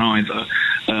coming on either.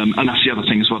 And that's the other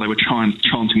thing as well. They were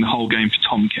chanting the whole game for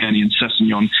Tom Cairney and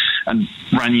Sessegnon, and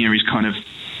Ranieri's kind of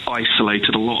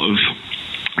isolated a lot of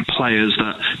players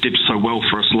that did so well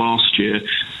for us last year,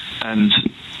 and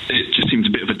it just seems a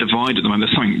bit of a divide at the moment.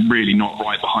 There's something really not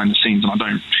right behind the scenes, and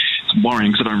it's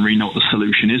worrying because I don't really know what the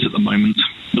solution is at the moment.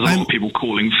 There's a lot of people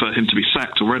calling for him to be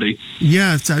sacked already.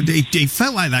 Yeah, it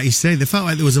felt like that, you say. They felt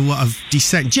like there was a lot of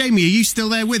dissent. Jamie, are you still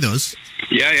there with us?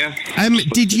 Yeah. Have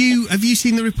you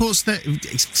seen the reports that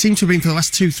it seemed to have been for the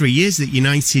last 2-3 years that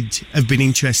United have been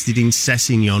interested in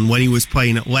Sessegnon when he was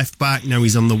playing at left back, now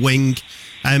he's on the wing?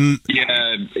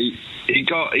 He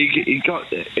got.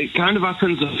 It kind of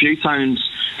happens a few times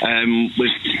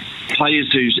with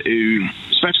players who,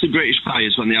 especially British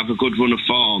players, when they have a good run of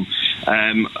form.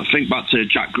 I think back to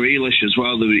Jack Grealish as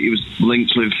well. He was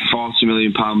linked with £40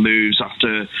 million moves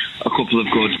after a couple of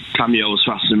good cameos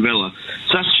for Aston Villa.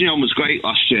 Sessegnon was great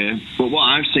last year, but what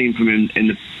I've seen from him in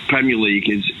the Premier League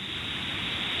is,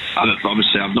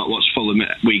 obviously I've not watched Fulham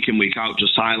week in, week out,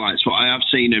 just highlights, but I have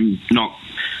seen him not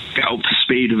get up to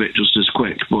speed of it just as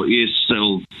quick, but he is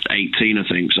still 18, I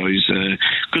think, so he's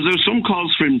because there were some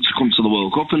calls for him to come to the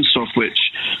World Cup and stuff, which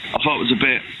I thought was a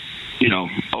bit,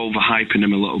 overhyping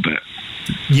him a little bit.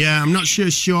 Yeah, I'm not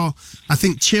sure. I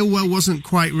think Chilwell wasn't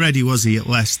quite ready, was he, at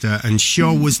Leicester, and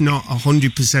Shaw was not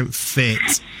 100%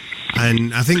 fit,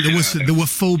 and I think there were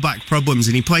full-back problems,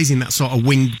 and he plays in that sort of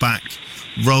wing-back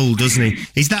role, doesn't he?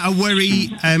 Is that a worry?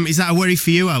 Is that a worry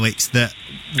for you, Alex? That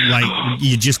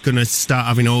you're just going to start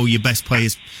having all your best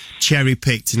players cherry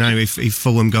picked now if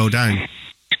Fulham go down?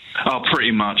 Oh,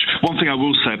 pretty much. One thing I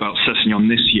will say about Sessegnon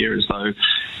this year is though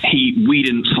we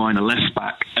didn't sign a left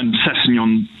back, and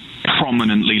Sessegnon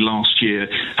prominently last year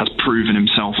has proven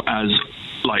himself as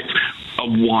like a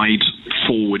wide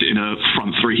forward in a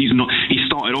front three. He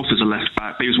started off as a left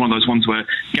back, but he was one of those ones where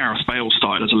Gareth Bale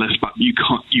started as a left back. You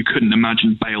couldn't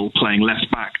imagine Bale playing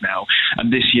left back now.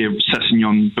 And this year,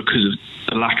 Sessegnon, because of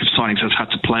the lack of signings, has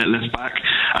had to play at left back,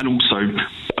 and also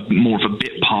more of a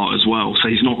bit part as well. So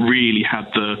he's not really had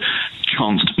the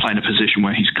chance to play in a position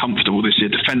where he's comfortable this year.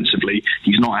 Defensively,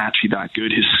 he's not actually that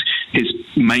good. His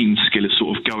main skill is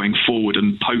sort of going forward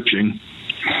and poaching.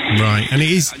 Right, and it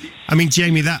is. I mean,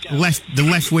 Jamie, the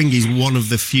left wing is one of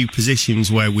the few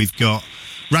positions where we've got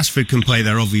Rashford can play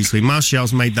there. Obviously,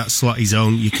 Martial's made that slot his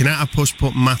own. You can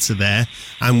put Mata there,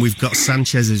 and we've got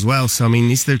Sanchez as well. So, I mean,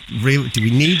 do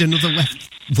we need another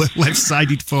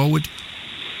left-sided forward?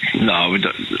 No, we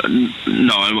don't.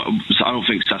 No, I don't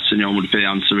think Sessegnon would be the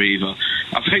answer either.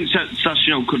 I think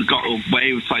Sessegnon could have got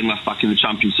away with playing left back in the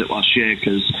Championship last year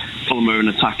because Fulham are an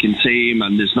attacking team,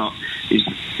 and there's not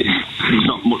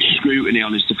much scrutiny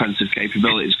on his defensive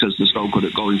capabilities because they're so good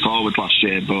at going forward last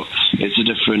year. But it's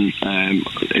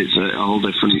a whole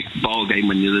different ball game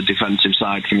when you're the defensive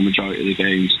side for the majority of the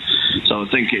games. So I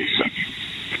think it's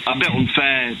a bit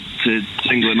unfair to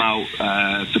single him out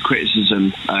for criticism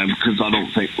because I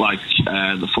don't think, like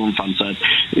the Fulham fan said,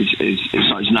 it's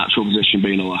not his natural position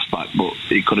being a left back, but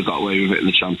he could have got away with it in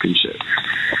the Championship.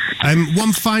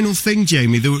 One final thing,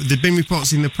 Jamie, there've been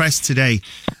reports in the press today.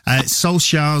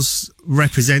 Solskjaer's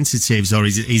representatives, or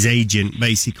his agent,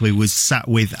 basically was sat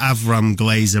with Avram,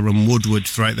 Glazer and Woodward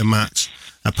throughout the match.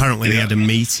 Apparently they had a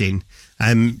meeting.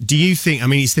 Do you think, I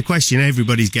mean, it's the question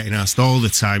everybody's getting asked all the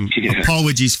time. Yeah.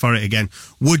 Apologies for it again.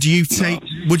 Would you take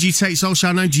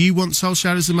Solskjaer now? Do you want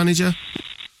Solskjaer as the manager?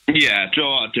 Yeah,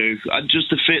 Joe, I do. Just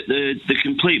to fit the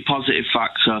complete positive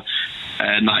factor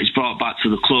that he's brought back to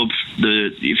the club.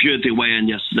 If you heard the away end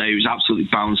yesterday, he was absolutely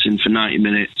bouncing for 90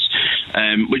 minutes,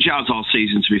 which he has all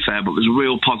season, to be fair, but there's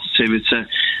real positivity.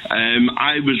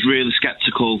 I was really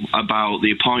sceptical about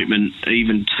the appointment,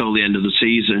 even till the end of the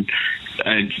season.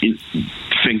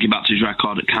 Thinking back to his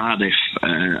record at Cardiff,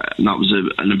 that was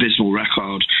an abysmal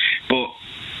record, but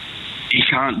he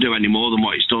can't do any more than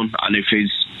what he's done, and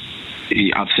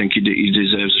I think he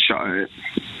deserves a shot at it.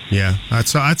 Yeah, I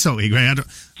totally agree.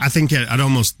 I think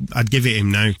I'd give it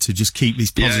him now to just keep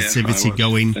this positivity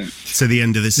going to the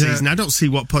end of the season. I don't see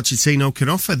what Pochettino can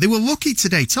offer. They were lucky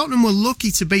today. Tottenham were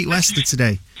lucky to beat Leicester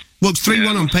today. Look,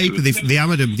 3-1 on paper. They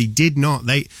hammered them. They did not.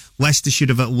 Leicester should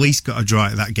have at least got a draw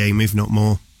at that game, if not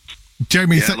more.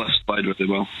 Jamie, Leicester played really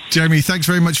well. Jamie, thanks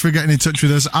very much for getting in touch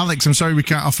with us. Alex, I'm sorry we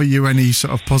can't offer you any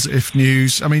sort of positive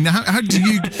news. I mean, how do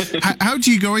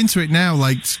you go into it now?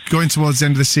 Like going towards the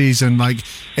end of the season, like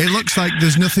it looks like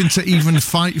there's nothing to even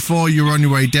fight for. You're on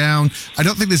your way down. I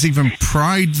don't think there's even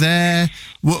pride there.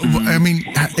 I mean,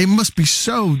 it must be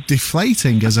so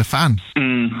deflating as a fan.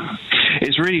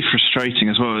 It's really frustrating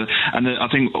as well, and I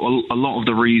think a lot of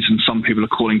the reason some people are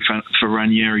calling for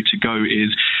Ranieri to go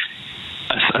is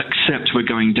accept we're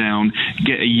going down,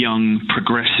 get a young,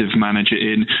 progressive manager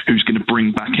in who's going to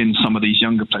bring back in some of these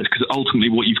younger players. Because ultimately,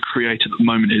 what you've created at the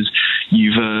moment is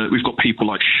we've got people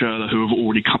like Schürrle who have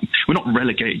already come. We're not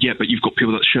relegated yet, but you've got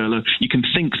people like Schürrle. You can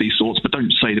think these thoughts, but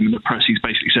don't say them in the press. He's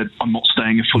basically said, "I'm not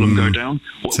staying if Fulham go down."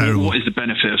 What is the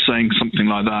benefit of saying something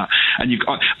like that? And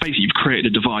you've created a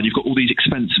divide. You've got all these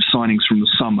expensive signings from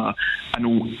the summer,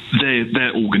 and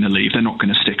they're all going to leave. They're not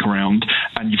going to stick around.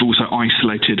 And you've also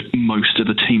isolated most of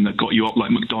the team that got you up,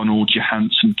 like McDonald,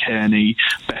 Johansson, Kearney,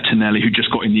 Bettinelli, who just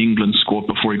got in the England squad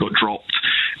before he got dropped.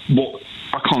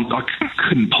 I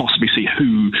couldn't possibly see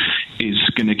who is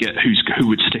going to get who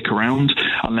would stick around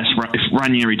unless if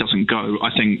Ranieri doesn't go. I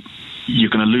think you're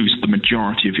going to lose the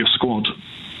majority of your squad.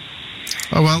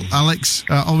 Oh well, Alex,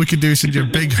 all we could do is send you a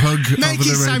big hug over the radio. Make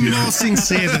it sound more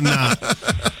sincere than that.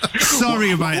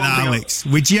 Sorry about that, Alex.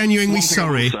 We're genuinely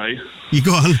sorry. You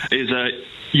go on. Is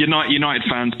United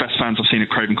fans, best fans I've seen at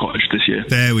Craven Cottage this year.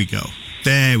 There we go.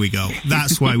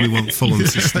 That's why we want Fulham to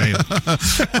stay up.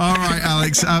 All right,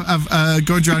 Alex,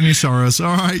 go drown your sorrows.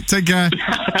 All right, take care.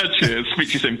 Cheers. Speak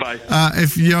to you soon. Bye.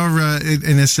 If you're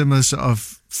in a similar sort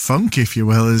of funk, if you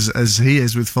will, as he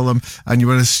is with Fulham, and you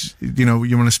want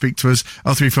to speak to us,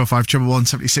 0345 111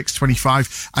 76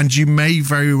 25, and you may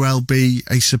very well be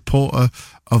a supporter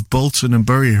of Bolton and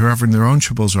Bury who are having their own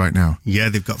troubles right now. Yeah,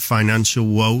 they've got financial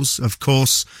woes. Of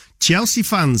course, Chelsea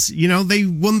fans, they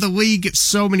won the league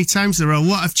so many times. There are a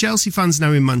lot of Chelsea fans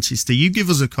now in Manchester. You give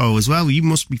us a call as well. You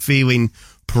must be feeling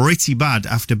pretty bad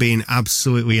after being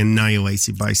absolutely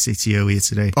annihilated by City earlier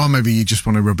today. Or maybe you just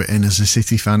want to rub it in as a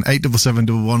City fan.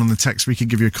 87711 on the text. We can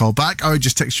give you a call back, or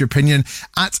just text your opinion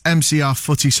at MCR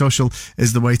Footy Social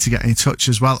is the way to get in touch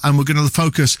as well. And we're going to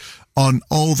focus on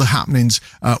all the happenings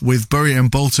with Bury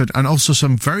and Bolton, and also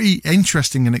some very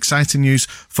interesting and exciting news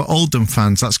for Oldham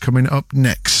fans. That's coming up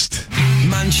next.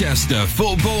 Manchester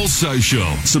Football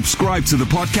Social. Subscribe to the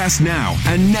podcast now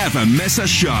and never miss a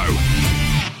show.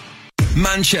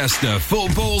 Manchester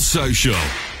Football Social.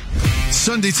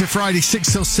 Sunday to Friday,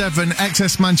 6 till 7.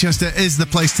 XS Manchester is the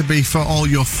place to be for all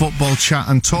your football chat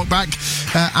and talkback.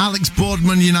 Alex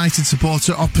Boardman, United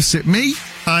supporter, opposite me.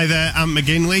 Hi there, Ant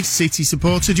McGinley, City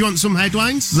supporter. Do you want some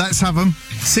headlines? Let's have them.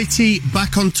 City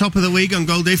back on top of the league on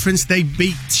goal difference. They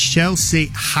beat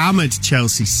Chelsea, hammered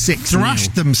Chelsea 6-0.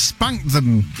 Thrashed them, spanked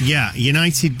them. Yeah,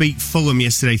 United beat Fulham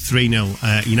yesterday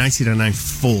 3-0. United are now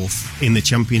 4th in the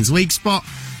Champions League spot.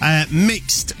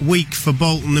 Mixed week for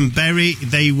Bolton and Bury.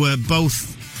 They were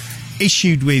both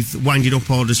issued with winding up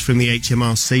orders from the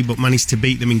HMRC, but managed to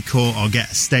beat them in court, or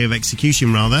get a stay of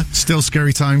execution rather. Still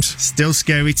scary times. Still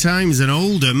scary times. And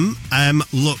Oldham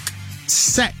look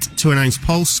set to announce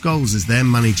Paul Scholes as their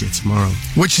manager tomorrow.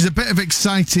 Which is a bit of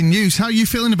exciting news. How are you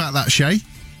feeling about that, Shay?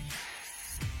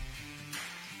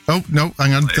 Oh, no,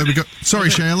 hang on. There we go.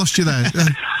 Sorry, Shay, I lost you there.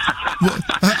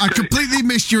 I completely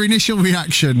missed your initial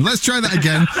reaction. Let's try that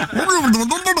again.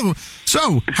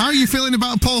 So, how are you feeling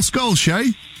about Paul Scholes,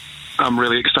 Shay? I'm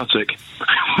really ecstatic.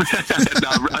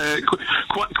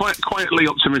 Quietly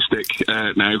optimistic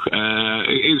now.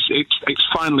 It's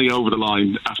finally over the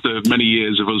line after many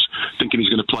years of us thinking he's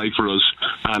going to play for us,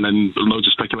 and then loads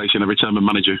of speculation every time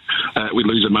we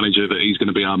lose a manager that he's going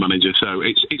to be our manager. So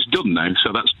it's done now.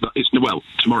 So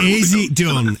tomorrow. Is it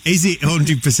done? Is it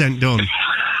 100% done?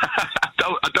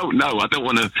 I don't know. I don't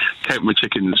want to count my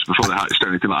chickens before they hatch or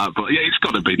anything like that. But yeah, it's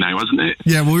got to be now, hasn't it?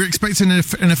 Yeah, well, we're expecting an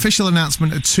official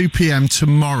announcement at 2 p.m.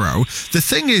 tomorrow. The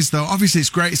thing is, though, obviously it's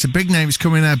great. It's a big name. It's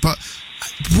coming there. But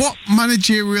what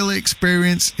managerial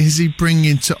experience is he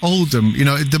bringing to Oldham?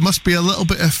 There must be a little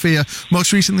bit of fear.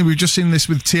 Most recently, we've just seen this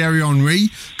with Thierry Henry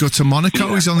go to Monaco.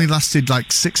 Yeah. He's only lasted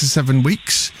like 6 or 7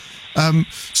 weeks.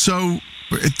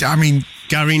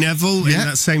 Gary Neville in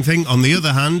that same thing. On the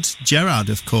other hand, Gerrard,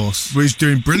 of course, was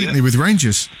doing brilliantly with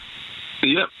Rangers.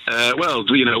 Yep, Well,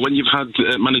 when you've had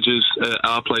managers at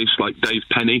our place like Dave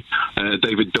Penny,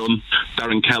 David Dunn,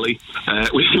 Darren Kelly,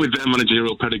 with their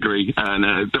managerial pedigree, and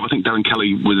I think Darren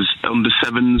Kelly was under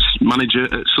sevens manager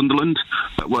at Sunderland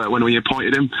when we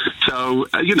appointed him. So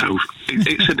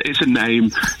it's a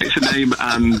name,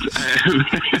 and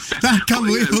I can't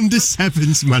believe under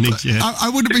sevens manager. I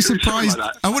wouldn't be surprised.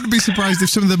 I wouldn't be surprised if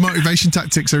some of the motivation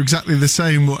tactics are exactly the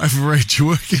same, whatever age you're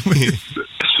working with.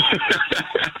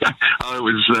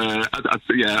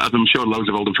 I'm sure loads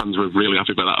of Oldham fans were really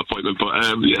happy about that appointment. But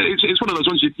it's one of those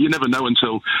ones you never know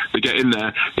until they get in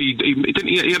there. He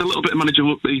had a little bit of manager.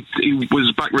 He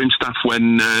was backroom staff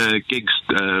when Giggs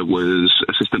was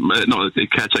assistant, not a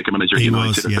caretaker manager at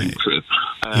United. I think.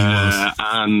 I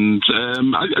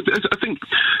think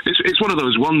it's one of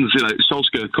those ones.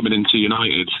 Solskjaer coming into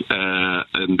United,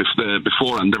 and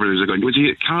beforehand, everybody was going, was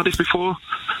he at Cardiff before?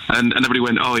 And everybody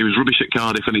went, oh, he was rubbish at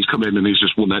Cardiff, and he's come in and he's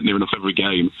just won that near enough every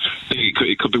game.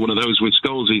 It could be one of those with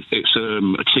Scholes. It's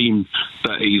a team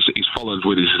that he's followed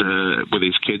with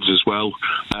his kids as well,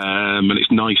 and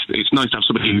it's nice. It's nice to have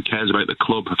somebody who cares about the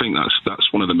club. I think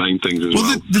that's one of the main things as well.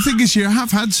 Well, the thing is, you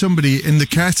have had somebody in the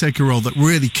caretaker role that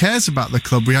really cares about the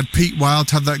club. We had Pete Wild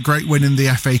had that great win in the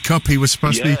FA Cup. He was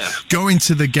supposed to be going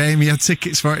to the game. He had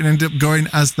tickets for it and ended up going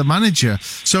as the manager.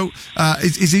 So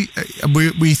is he?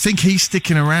 We think he's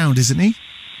sticking around, isn't he?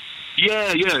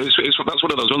 Yeah, that's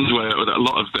one of those ones where a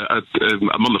lot of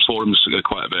I'm on the forums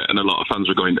quite a bit, and a lot of fans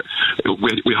were going,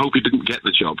 we hope he didn't get the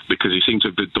job, because he seemed to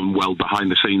have done well behind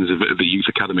the scenes of the youth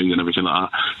academy and everything like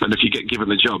that. And if you get given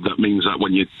the job, that means that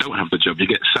when you don't have the job, you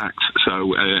get sacked.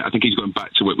 So I think he's going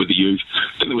back to it with the youth.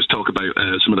 I think there was talk about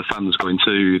some of the fans going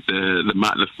to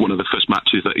one of the first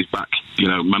matches that he's back,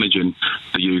 managing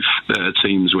the youth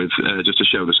teams with, just to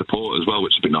show the support as well,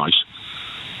 which would be nice.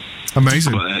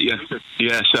 Amazing. But, he's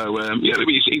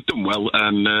done well,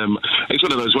 and it's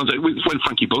one of those ones. When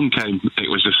Frankie Bunn came, it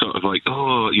was just sort of like,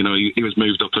 he was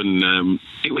moved up, and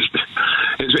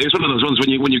it's one of those ones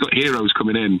when you've got heroes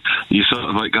coming in, you're sort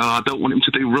of like, I don't want him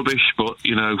to do rubbish, but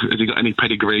has he got any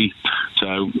pedigree?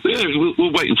 So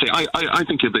we'll wait and see. I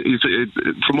think he's,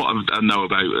 from what I know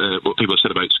about what people have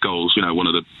said about Scholes, one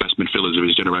of the best midfielders of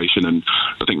his generation, and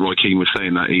I think Roy Keane was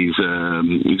saying that he's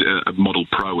a model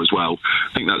pro as well.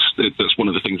 I think that's one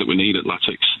of the things that we need at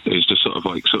Latics, is just sort of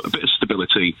a bit of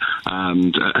stability,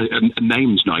 and a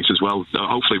name's nice as well.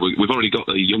 Hopefully we've already got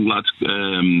a young lad,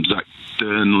 Zach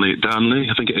Darnley,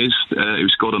 I think it is, who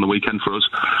scored on the weekend for us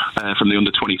from the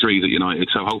under-23s at United,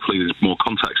 so hopefully there's more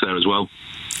contacts there as well.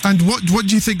 And what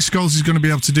do you think Scholes is going to be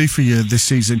able to do for you this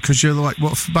season? Because you're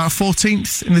about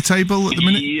 14th in the table at the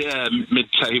minute? Yeah,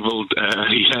 mid-table.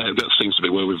 That seems to be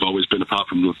where we've always been, apart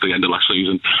from the end of last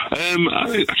season.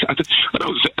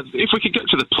 If we could get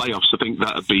to the playoffs, I think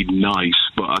that would be nice.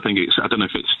 But I think I don't know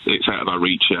if it's out of our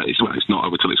reach yet. It's not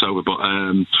over till it's over. But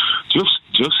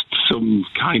just some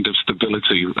kind of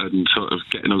stability and sort of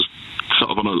getting us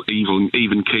sort of on an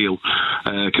even keel,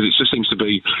 because it just seems to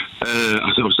be.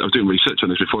 I was doing research on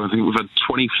this before. I think we've had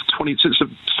 20 since the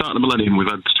start of the millennium. We've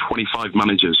had 25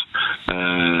 managers,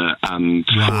 and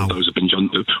four of those have been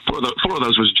four of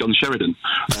those was John Sheridan,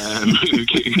 who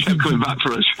kept coming back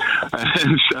for us.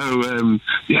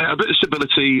 A bit of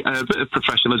stability, a bit of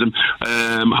professionalism.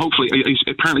 Hopefully,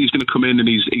 apparently he's going to come in, and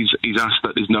he's asked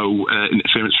that there's no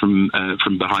interference from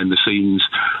behind the scenes,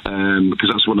 because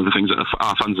that's one of the things that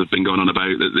our fans have been going on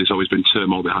about, that there's always been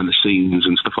turmoil behind the scenes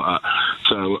and stuff like that.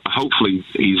 So hopefully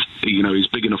he's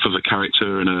big enough of a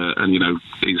character, and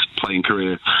his playing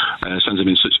career sends him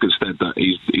in such good stead that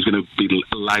he's going to be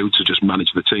allowed to just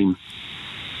manage the team.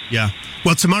 Yeah.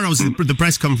 Well, tomorrow's the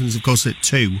press conference, of course, at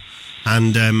 2,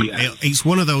 and it's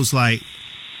one of those, like,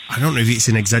 I don't know if it's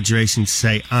an exaggeration to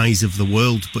say eyes of the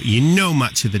world, but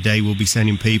Match of the Day will be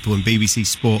sending people, and BBC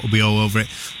Sport will be all over it.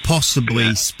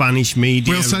 Possibly Spanish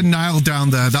media. We'll send Niall down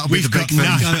there. That'll be the big thing.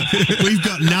 We've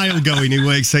got Niall going, who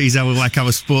works. He's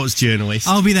our sports journalist.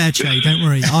 I'll be there, Che. Don't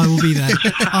worry. I will be there.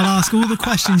 I'll ask all the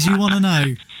questions you want to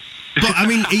know. But I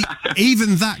mean,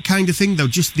 even that kind of thing, though,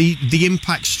 just the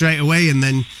impact straight away, and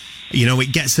then.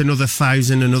 It gets another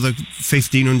 1,000, another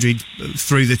 1,500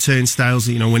 through the turnstiles,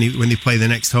 when they play the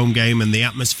next home game, and the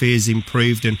atmosphere is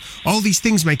improved, and all these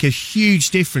things make a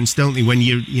huge difference, don't they, when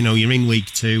you're in League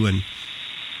Two and.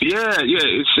 Yeah, it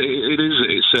is.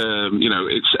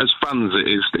 It's as fans,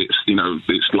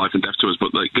 it's life and death to us.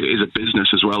 But it is a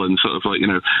business as well, and sort of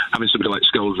having somebody like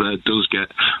Scholes there does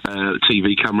get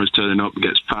TV cameras turning up,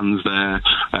 gets fans there,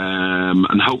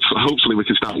 and hopefully we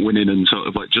can start winning and sort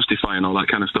of justifying all that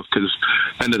kind of stuff. Because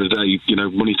at the end of the day,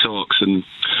 money talks, and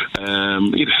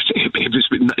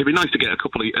It'd be nice to get a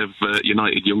couple of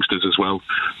United youngsters as well.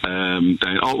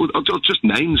 Or just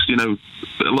names. You know,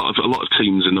 a lot of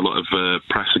teams and a lot of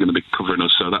press are going to be covering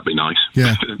us, so that'd be nice.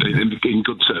 Yeah, in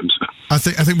good terms. I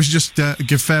think we should just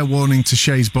give fair warning to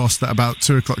Shay's boss that about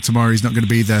 2:00 tomorrow he's not going to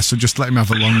be there, so just let him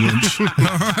have a long lunch. All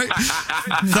right.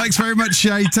 Thanks very much,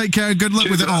 Shay. Take care. Good luck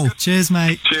with it all. Cheers,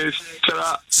 mate. Cheers.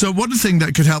 Ta-ra. So one thing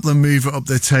that could help them move up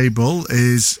their table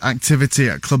is activity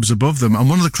at clubs above them. And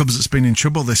one of the clubs that's been in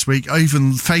trouble this week,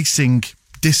 even facing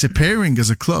disappearing as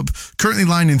a club, currently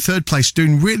lying in third place,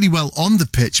 doing really well on the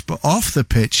pitch, but off the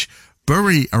pitch,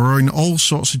 Bury are in all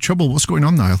sorts of trouble. What's going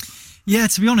on, Niall? Yeah,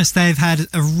 to be honest, they've had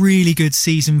a really good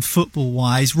season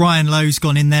football-wise. Ryan Lowe's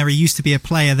gone in there. He used to be a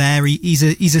player there. He's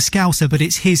a Scouser, but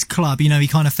it's his club. You know, he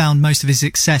kind of found most of his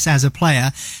success as a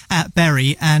player at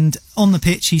Bury. And on the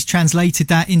pitch, he's translated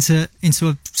that into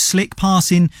a slick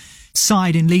passing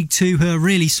side in League Two who are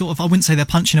really sort of, I wouldn't say they're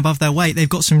punching above their weight. They've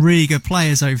got some really good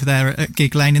players over there at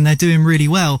Gig Lane and they're doing really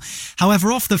well. However,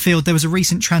 off the field, there was a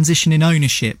recent transition in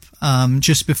ownership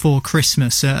just before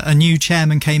Christmas. A new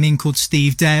chairman came in called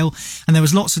Steve Dale, and there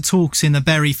was lots of talks in the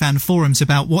Bury fan forums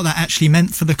about what that actually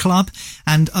meant for the club,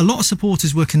 and a lot of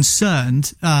supporters were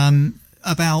concerned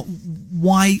about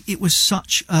why it was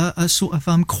such a sort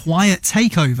of quiet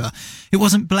takeover. It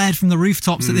wasn't blared from the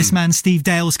rooftops that this man Steve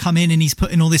Dale's come in and he's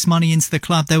putting all this money into the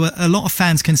club. There were a lot of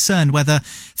fans concerned whether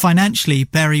financially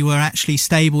Bury were actually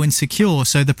stable and secure.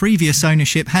 So the previous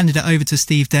ownership handed it over to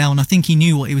Steve Dale, and I think he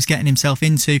knew what he was getting himself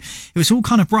into. It was all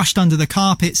kind of brushed under the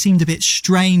carpet, seemed a bit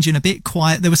strange and a bit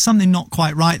quiet. There was something not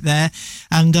quite right there.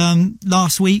 And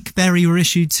last week, Bury were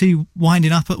issued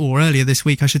earlier this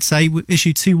week, I should say,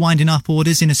 issued 2 winding up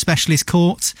orders in a specialist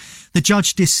court. The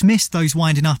judge dismissed those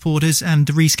winding up orders and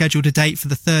rescheduled a date for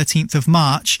the 13th of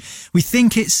March. We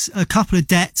think it's a couple of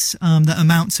debts that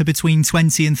amount to between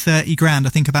 20 and 30 grand. I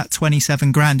think about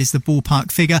 27 grand is the ballpark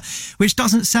figure, which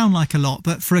doesn't sound like a lot,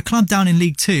 but for a club down in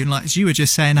League Two, like as you were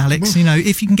just saying, Alex, you know,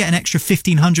 if you can get an extra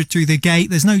 1,500 through the gate,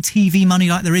 there's no TV money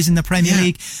like there is in the Premier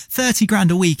League. 30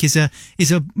 grand a week is a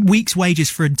week's wages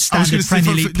for a standard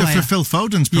Premier League player. For Phil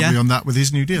Foden's probably on that with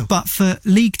his new deal. But for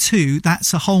League Two,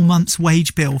 that's a whole month's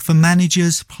wage bill for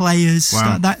managers, players.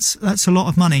 Wow. That's a lot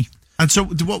of money. And so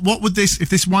what would this, if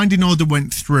this winding order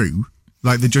went through,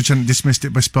 like the judge hadn't dismissed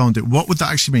it, postponed it, what would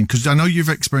that actually mean? Because I know you've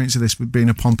experienced this with being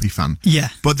a Pompey fan. Yeah.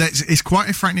 But it's quite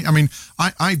a frightening, I mean,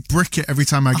 I brick it every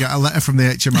time I get a letter from the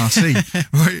HMRC,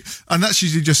 right? And that's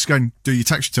usually just going, do your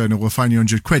tax return or we'll fine you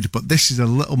 £100. But this is a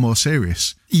little more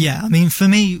serious. Yeah, I mean,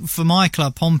 for my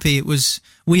club, Pompey,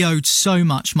 we owed so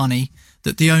much money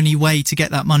that the only way to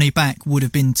get that money back would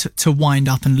have been to wind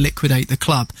up and liquidate the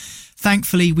club.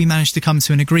 Thankfully, we managed to come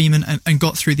to an agreement and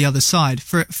got through the other side.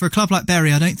 For a club like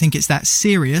Bury, I don't think it's that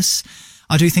serious.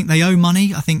 I do think they owe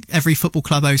money. I think every football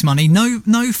club owes money.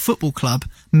 No football club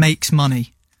makes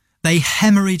money. They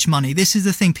hemorrhage money. This is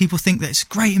the thing. People think that it's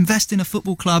great, invest in a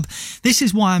football club. This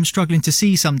is why I'm struggling to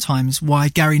see sometimes why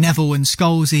Gary Neville and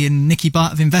Scholesy and Nicky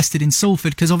Butt have invested in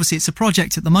Salford, because obviously it's a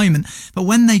project at the moment. But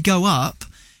when they go up,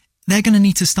 they're going to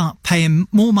need to start paying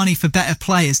more money for better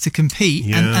players to compete,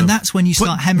 and that's when you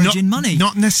start hemorrhaging money.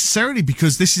 Not necessarily,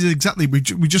 because this is exactly, we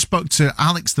just spoke to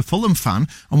Alex, the Fulham fan,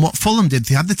 and what Fulham did,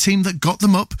 they had the team that got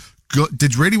them up,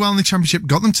 did really well in the Championship,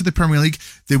 got them to the Premier League.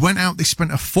 They went out, they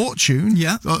spent a fortune,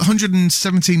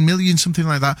 117 million, something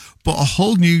like that, bought a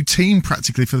whole new team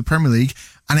practically for the Premier League,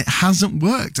 and it hasn't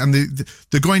worked. And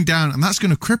they're going down, and that's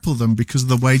going to cripple them because of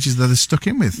the wages that they're stuck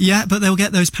in with. Yeah, but they'll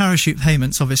get those parachute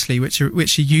payments, obviously, which are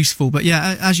useful. But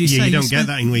yeah, as you say, you don't get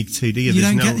that in League Two, do you? You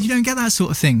don't get that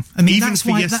sort of thing. I mean, even that's for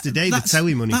why yesterday, the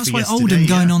telly money. That's for why yesterday, Oldham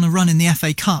going on a run in the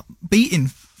FA Cup, beating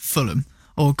Fulham,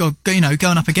 or going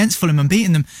up against Fulham and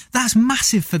beating them, that's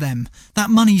massive for them. That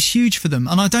money's huge for them.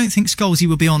 And I don't think Scholesy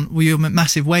will be on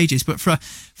massive wages, but for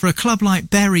a club like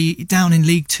Bury down in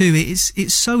League Two,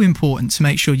 it's so important to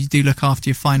make sure you do look after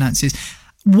your finances.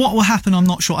 What will happen, I'm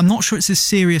not sure. I'm not sure it's as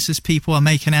serious as people are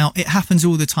making out. It happens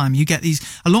all the time. You get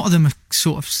a lot of them are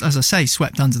sort of, as I say,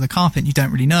 swept under the carpet and you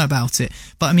don't really know about it.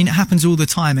 But I mean, it happens all the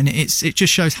time, and it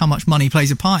just shows how much money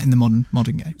plays a part in the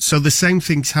modern game. So the same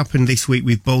things happened this week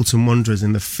with Bolton Wanderers,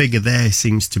 and the figure there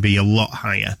seems to be a lot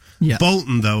higher. Yeah.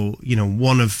 Bolton, though,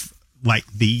 one of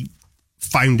the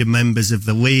founder members of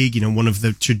the league, one of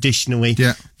the traditionally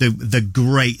the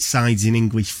great sides in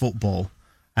English football.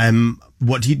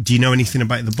 What do you know anything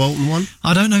about the Bolton one?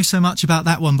 I don't know so much about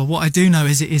that one, but what I do know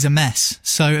is it is a mess.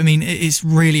 So, I mean, it's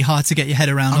really hard to get your head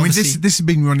around. I mean, this has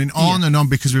been running on and on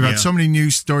because we've had so many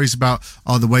news stories about,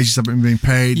 the wages haven't been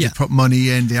paid, they put money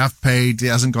in, they have paid, it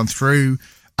hasn't gone through.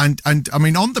 And I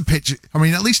mean, on the pitch, I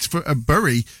mean, at least for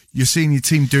Bury, you're seeing your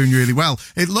team doing really well.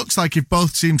 It looks like if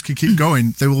both teams can keep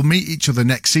going, they will meet each other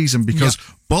next season because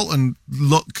Bolton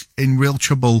look in real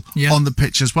trouble on the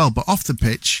pitch as well. But off the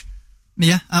pitch...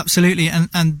 Yeah, absolutely.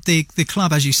 And the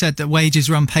club, as you said, that wages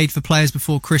were unpaid for players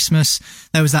before Christmas.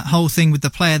 There was that whole thing with the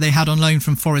player they had on loan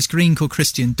from Forest Green called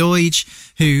Christian Deutsch,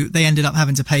 who they ended up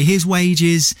having to pay his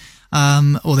wages,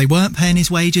 or they weren't paying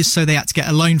his wages, so they had to get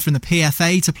a loan from the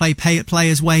PFA to pay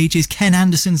players' wages. Ken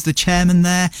Anderson's the chairman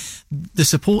there. The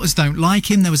supporters don't like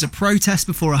him. There was a protest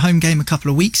before a home game a couple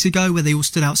of weeks ago where they all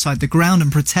stood outside the ground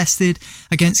and protested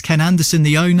against Ken Anderson,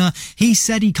 the owner. He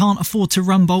said he can't afford to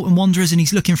run Bolton Wanderers and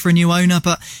he's looking for a new owner.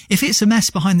 But if it's a mess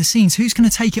behind the scenes, who's going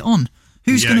to take it on?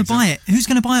 Who's going to buy it? Who's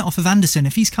going to buy it off of Anderson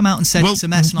if he's come out and said it's a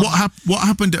mess? What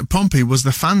happened at Pompey was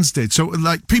the fans did. So,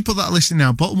 like, people that are listening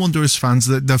now, Bolton Wanderers fans,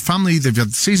 their family, they've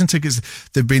had season tickets,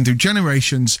 they've been through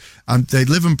generations, and they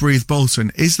live and breathe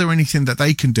Bolton. Is there anything that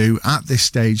they can do at this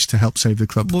stage to help save the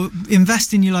club? Well,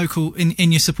 invest in your local,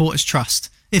 in your supporters'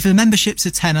 trust. If the membership's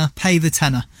a tenner, pay the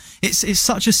tenner. It's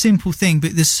such a simple thing,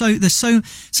 but there's so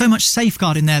much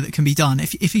safeguarding there that can be done.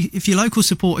 If your local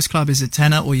supporters club is a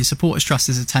tenner or your supporters trust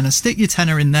is a tenner, stick your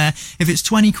tenner in there. If it's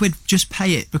 20 quid, just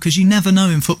pay it, because you never know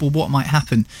in football what might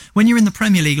happen. When you're in the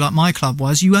Premier League, like my club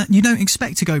was, you don't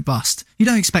expect to go bust. You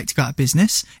don't expect to go out of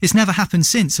business. It's never happened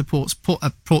since a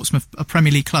Portsmouth, a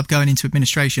Premier League club going into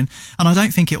administration, and I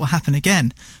don't think it will happen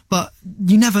again. But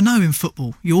you never know in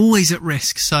football. You're always at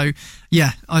risk. So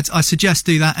yeah, I suggest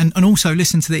do that, and also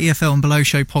listen to the EFL and Below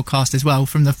Show podcast as well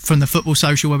from the Football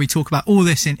Social, where we talk about all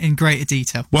this in greater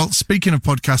detail. Well, speaking of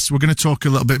podcasts, we're going to talk a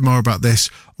little bit more about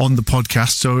this on the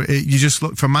podcast. So you just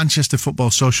look for Manchester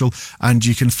Football Social and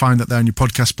you can find that there on your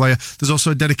podcast player. There's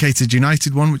also a dedicated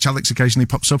United one, which Alex occasionally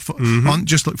pops up on.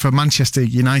 Just look for Manchester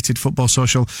United Football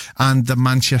Social and the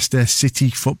Manchester City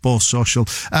Football Social.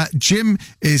 Jim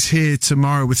is here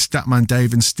tomorrow with Statman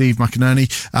Dave and Steve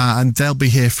McInerney, and they'll be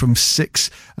here from 6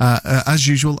 as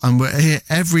usual, and we're here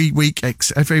every week,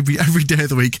 every day of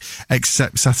the week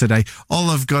except Saturday. All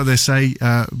I've got to say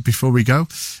before we go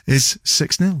is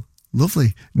 6-0.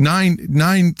 Lovely.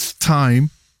 Ninth time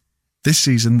this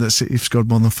season that City have scored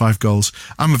more than 5 goals.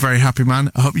 I'm a very happy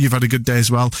man. I hope you've had a good day as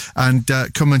well, and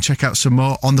come and check out some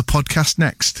more on the podcast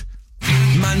next.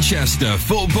 Manchester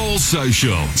Football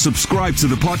Social. Subscribe to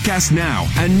the podcast now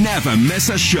and never miss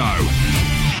a show.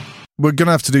 We're going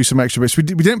to have to do some extra bits. We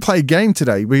didn't play a game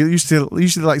today. We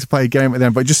usually like to play a game at the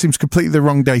end, but it just seems completely the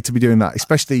wrong day to be doing that,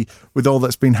 especially with all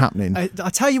that's been happening. I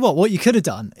tell you what you could have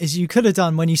done is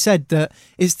when you said that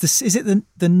is it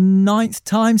the 9th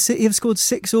time City have scored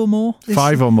 6 or more?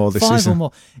 5 or more this season. 5 or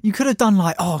more. You could have done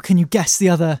can you guess the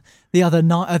other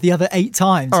 8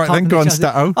 times? All right, then go on,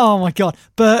 Stato. Oh my God,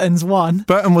 Burton's 1.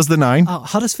 Burton was the 9.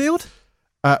 Huddersfield.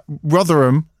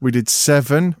 Rotherham, we did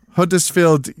 7.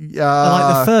 Huddersfield. I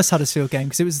like the first Huddersfield game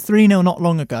because it was 3-0 not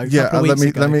long ago.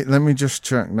 Let me just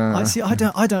check now.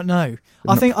 I don't know.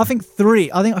 I think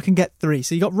 3. I think I can get 3.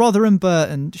 So you got Rotherham,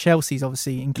 Burton, Chelsea's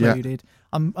obviously included.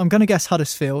 Yeah. I'm going to guess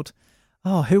Huddersfield.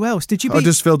 Oh, who else did you beat?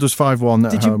 Huddersfield was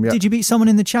 5-1 at home. Did you beat someone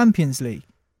in the Champions League?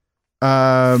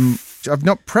 I've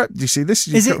not prepped. You see, this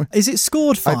is it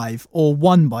scored 5 or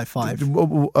won by 5?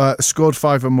 Scored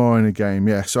 5 or more in a game.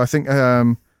 Yeah, so I think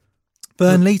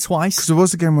Burnley twice. Because there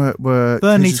was a game where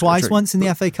Burnley twice, once in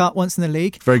the FA Cup, once in the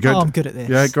league. Very good. Oh, I'm good at this.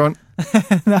 Yeah, go on.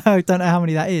 No, don't know how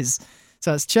many that is.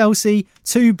 So it's Chelsea,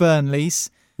 2 Burnleys,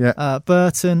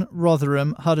 Burton,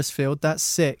 Rotherham, Huddersfield. That's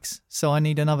 6. So I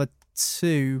need another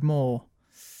 2 more.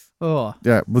 Oh,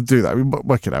 yeah, we'll do that. We'll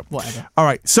work it out. Whatever. All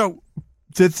right. So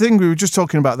the thing we were just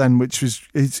talking about then, which was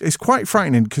it's quite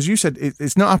frightening because you said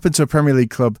it's not happened to a Premier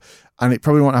League club, and it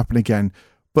probably won't happen again.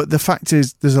 But the fact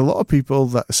is, there's a lot of people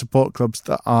that support clubs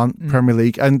that aren't Premier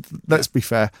League, and let's be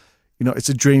fair, it's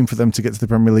a dream for them to get to the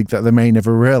Premier League that they may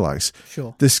never realise.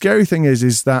 Sure. The scary thing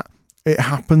is that it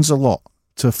happens a lot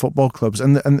to football clubs,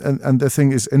 and the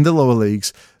thing is, in the lower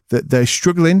leagues, that they're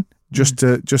struggling just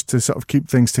to sort of keep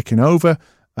things ticking over.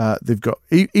 They've got,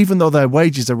 even though their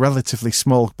wages are relatively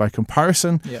small by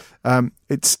comparison,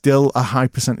 it's still a high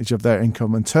percentage of their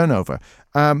income and turnover.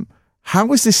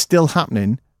 How is this still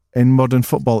happening in modern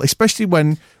football, especially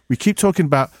when we keep talking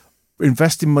about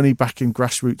investing money back in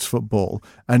grassroots football,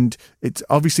 and it's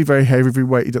obviously very heavily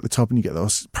weighted at the top, and you get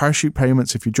those parachute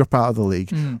payments if you drop out of the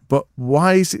league. But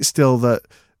why is it still that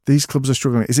these clubs are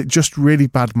struggling? Is it just really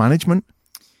bad management?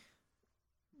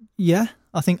 Yeah,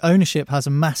 I think ownership has a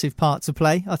massive part to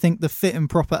play. I think the fit and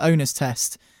proper owners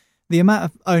test, the amount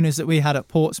of owners that we had at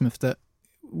Portsmouth that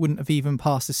wouldn't have even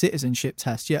passed the citizenship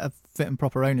test, yet a fit and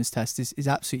proper owners test is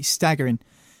absolutely staggering.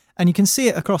 And you can see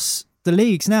it across the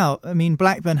leagues now. I mean,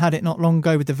 Blackburn had it not long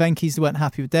ago with the Venky's. They weren't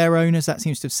happy with their owners. That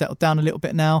seems to have settled down a little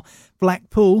bit now.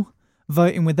 Blackpool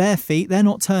voting with their feet. They're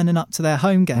not turning up to their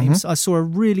home games. I saw a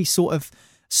really sort of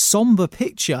sombre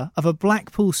picture of a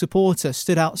Blackpool supporter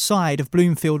stood outside of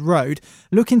Bloomfield Road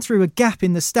looking through a gap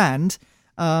in the stand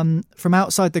from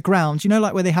outside the ground. You know,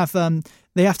 like where they have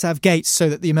to have gates so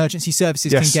that the emergency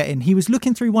services can get in. He was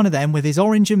looking through one of them with his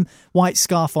orange and white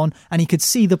scarf on, and he could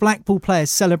see the Blackpool players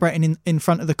celebrating in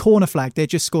front of the corner flag. They had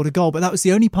just scored a goal, but that was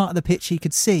the only part of the pitch he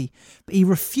could see. But he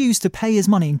refused to pay his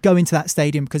money and go into that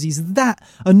stadium because he's that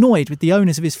annoyed with the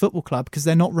owners of his football club because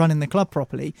they're not running the club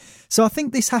properly. So I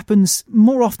think this happens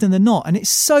more often than not, and it's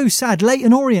so sad.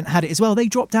 Leyton Orient had it as well. They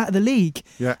dropped out of the league.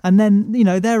 Yeah. And then, you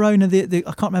know, their owner, the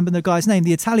I can't remember the guy's name,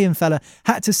 the Italian fella,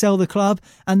 had to sell the club,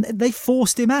 and they forced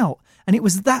him out, and it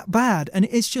was that bad. And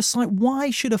it's just like,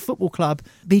 why should a football club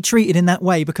be treated in that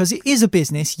way? Because it is a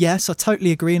business. Yes, I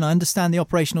totally agree, and I understand the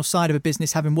operational side of a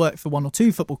business, having worked for one or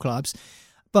two football clubs,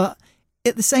 but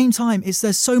at the same time,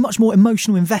 there's so much more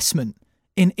emotional investment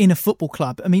in a football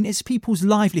club. I mean, it's people's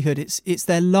livelihood, it's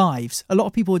their lives. A lot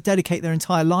of people would dedicate their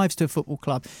entire lives to a football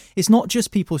club. It's not just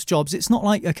people's jobs. It's not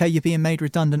like, okay, you're being made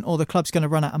redundant or the club's going to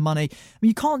run out of money. I mean,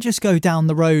 you can't just go down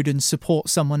the road and support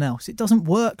someone else. It doesn't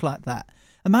work like that.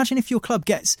 Imagine if your club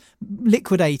gets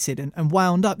liquidated and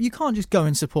wound up. You can't just go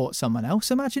and support someone else.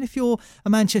 Imagine if you're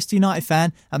a Manchester United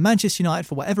fan and Manchester United,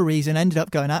 for whatever reason, ended up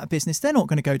going out of business. They're not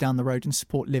going to go down the road and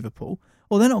support Liverpool,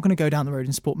 or they're not going to go down the road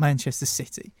and support Manchester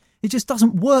City. It just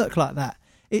doesn't work like that.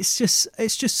 It's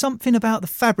just something about the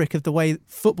fabric of the way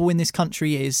football in this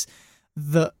country is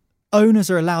that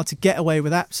owners are allowed to get away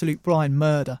with absolute blind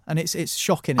murder, and it's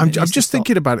shocking. I'm just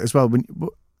thinking about it as well.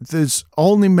 There's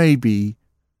only maybe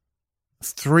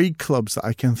 3 clubs that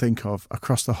I can think of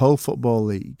across the whole Football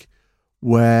League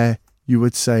where you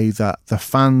would say that the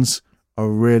fans are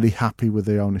really happy with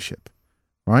the ownership,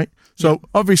 right? So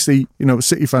obviously, you know,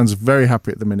 City fans are very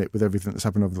happy at the minute with everything that's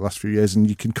happened over the last few years, and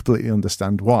you can completely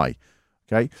understand why.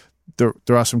 Okay, there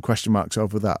are some question marks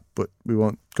over that, but we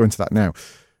won't go into that now.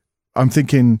 I'm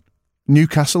thinking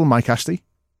Newcastle, Mike Ashley.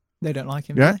 They don't like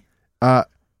him. Yeah.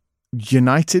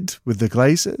 United with the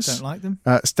Glazers. Don't like them.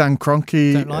 Stan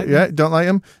Kroenke. Don't like them. Don't like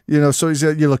him. You know, so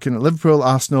you're looking at Liverpool,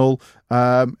 Arsenal.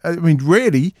 I mean,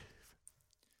 really,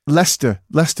 Leicester.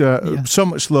 So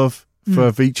much love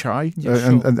for Vichai,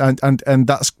 and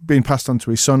that's being passed on to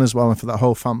his son as well, and for that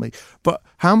whole family. But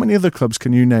how many other clubs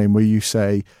can you name where you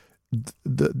say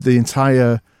the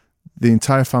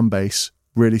entire fan base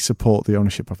really support the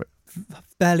ownership of it?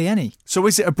 Barely any. So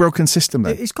is it a broken system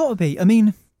then? It's got to be. I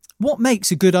mean, what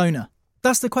makes a good owner?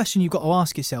 That's the question you've got to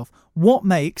ask yourself. What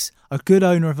makes a good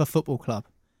owner of a football club?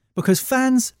 Because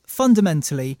fans,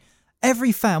 fundamentally,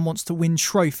 every fan wants to win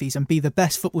trophies and be the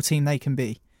best football team they can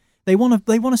be. They want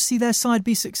to see their side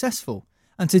be successful.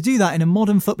 And to do that in a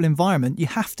modern football environment, you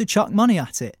have to chuck money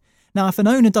at it. Now, if an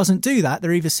owner doesn't do that,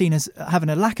 they're either seen as having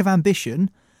a lack of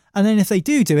ambition, and then if they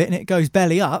do it and it goes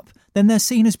belly up, then they're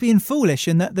seen as being foolish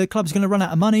and that the club's going to run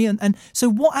out of money. And so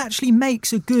what actually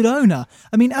makes a good owner?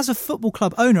 I mean, as a football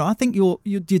club owner, I think you're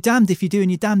damned if you do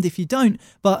and you're damned if you don't.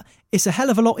 But it's a hell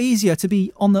of a lot easier to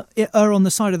be on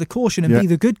the side of the caution and be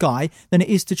the good guy than it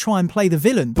is to try and play the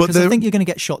villain, because I think you're going to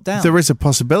get shot down. There is a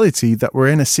possibility that we're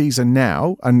in a season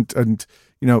now, and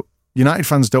you know, United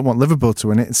fans don't want Liverpool to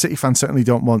win it, and City fans certainly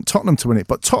don't want Tottenham to win it.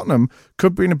 But Tottenham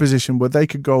could be in a position where they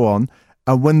could go on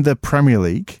and win the Premier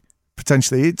League.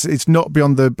 Potentially, it's not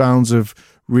beyond the bounds of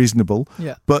reasonable.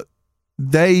 Yeah. But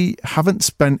they haven't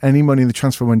spent any money in the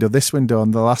transfer window, this window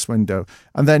and the last window,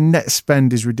 and their net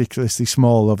spend is ridiculously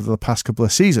small over the past couple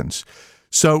of seasons.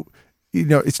 So, you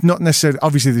know, it's not necessarily,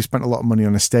 obviously they've spent a lot of money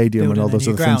on a stadium and all those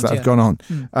other things that have gone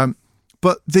on.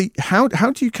 But how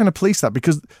do you kind of police that?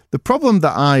 Because the problem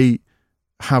that I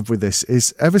have with this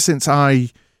is, ever since I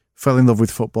fell in love with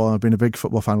football, I've been a big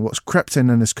football fan, what's crept in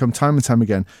and has come time and time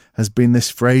again has been this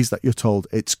phrase that you're told,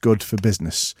 it's good for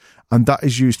business. And that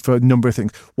is used for a number of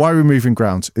things. Why are we moving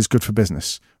grounds? It's good for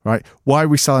business, right? Why are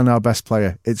we selling our best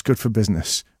player? It's good for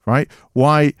business, right?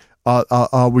 Why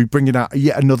are we bringing out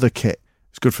yet another kit?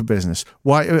 It's good for business.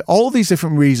 Why? All these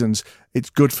different reasons, it's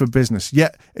good for business.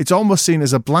 Yet it's almost seen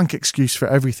as a blank excuse for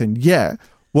everything. Yet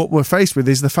what we're faced with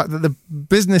is the fact that the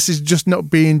business is just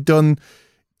not being done.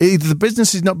 Either the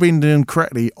business is not being done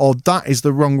correctly, or that is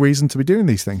the wrong reason to be doing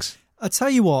these things. I'll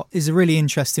tell you what is a really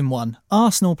interesting one.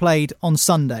 Arsenal played on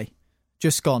Sunday,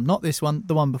 just gone. Not this one,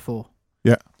 the one before.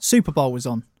 Yeah. Super Bowl was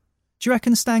on. Do you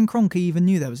reckon Stan Kroenke even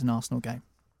knew there was an Arsenal game?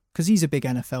 Because he's a big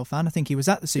NFL fan. I think he was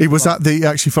at the Super Bowl. He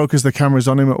actually focused the cameras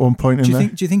on him at one point. Do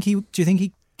you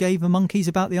think gave a monkeys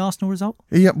about the Arsenal result?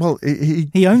 Yeah, well,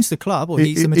 he owns the club, or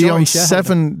he's the majority he owns shareholder.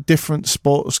 7 different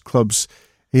sports clubs.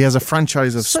 He has a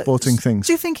franchise of sporting things.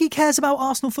 Do you think he cares about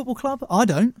Arsenal Football Club? I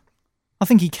don't. I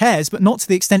think he cares, but not to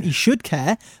the extent he should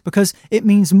care, because it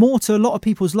means more to a lot of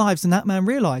people's lives than that man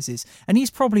realises. And he's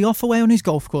probably off away on his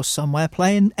golf course somewhere,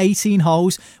 playing 18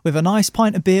 holes with a nice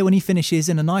pint of beer when he finishes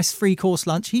and a nice 3-course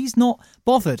lunch. He's not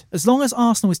bothered. As long as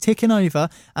Arsenal is ticking over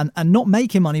and not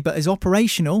making money, but is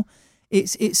operational,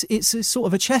 it's a sort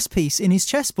of a chess piece in his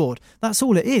chessboard. That's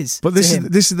all it is. But this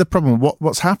is the problem.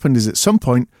 What's happened is at some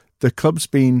point the club's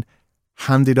been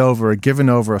handed over, or given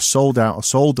over, or sold out, or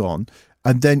sold on.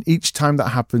 And then each time that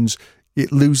happens,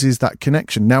 it loses that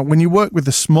connection. Now, when you work with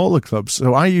the smaller clubs,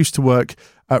 so I used to work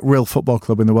at Real Football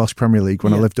Club in the Welsh Premier League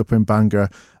when I lived up in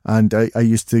Bangor, and I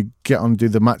used to get on and do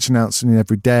the match announcing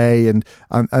every day, and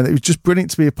it was just brilliant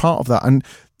to be a part of that. And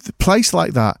the place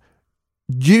like that,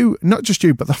 not just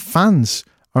you, but the fans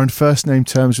are in first name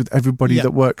terms with everybody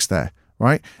that works there.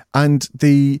 Right, and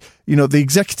the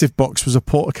executive box was a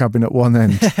porta cabin at one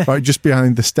end, right, just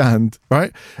behind the stand,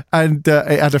 right, and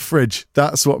it had a fridge.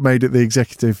 That's what made it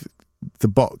the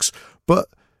box. But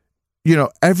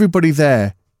everybody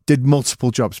there did multiple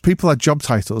jobs. People had job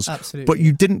titles, absolutely, but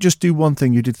you didn't just do one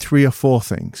thing. You did 3 or 4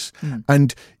 things,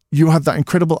 and you had that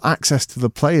incredible access to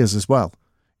the players as well.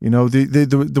 There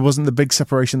wasn't the big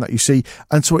separation that you see,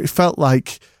 and so it felt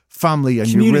like family, and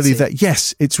community. You're really there.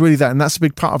 Yes, it's really that, and that's a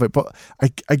big part of it. But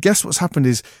I guess what's happened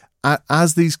is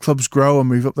as these clubs grow and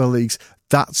move up their leagues,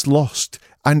 that's lost.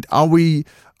 And are we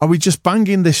just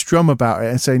banging this drum about it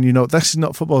and saying, this is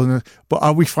not football, but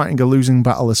are we fighting a losing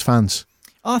battle as fans?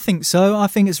 I think so. I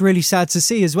think it's really sad to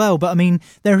see as well. But I mean,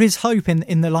 there is hope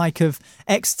in the like of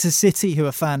Exeter City, who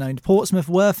are fan-owned. Portsmouth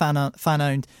were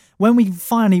fan-owned. When we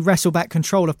finally wrestle back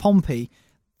control of Pompey,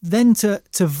 then to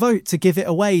vote to give it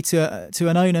away to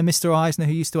an owner, Mr. Eisner,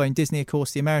 who used to own Disney, of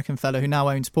course, the American fellow who now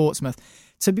owns Portsmouth,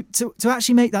 to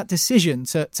actually make that decision,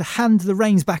 to hand the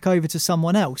reins back over to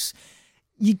someone else,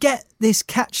 you get this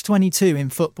catch-22 in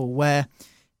football where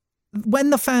when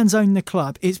the fans own the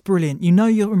club, it's brilliant.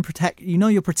 You're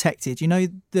protected. You know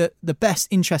that the best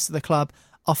interests of the club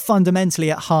are fundamentally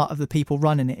at heart of the people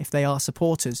running it if they are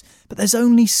supporters. But there's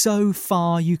only so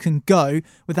far you can go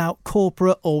without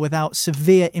corporate or without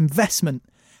severe investment.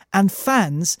 And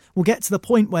fans will get to the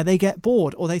point where they get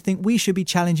bored, or they think we should be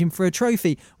challenging for a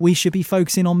trophy. We should be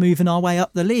focusing on moving our way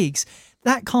up the leagues.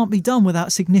 That can't be done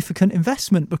without significant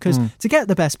investment, because to get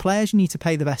the best players, you need to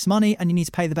pay the best money and you need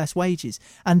to pay the best wages.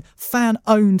 And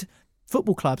fan-owned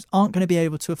football clubs aren't going to be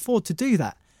able to afford to do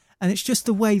that. And it's just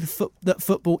the way that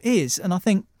football is. And I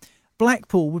think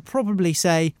Blackpool would probably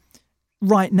say,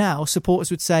 right now, supporters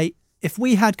would say, if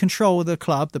we had control of the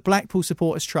club, the Blackpool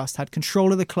Supporters Trust had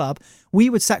control of the club,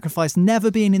 we would sacrifice never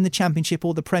being in the Championship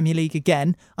or the Premier League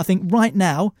again. I think right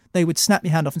now they would snap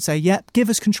your hand off and say, yep, give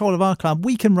us control of our club.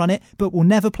 We can run it, but we'll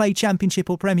never play Championship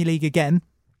or Premier League again.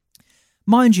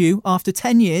 Mind you, after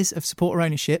 10 years of supporter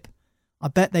ownership, I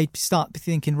bet they'd start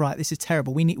thinking, right, this is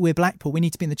terrible. We're Blackpool. We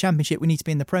need to be in the Championship. We need to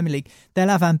be in the Premier League. They'll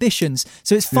have ambitions.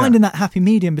 So it's finding that happy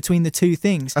medium between the two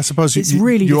things. I suppose it's you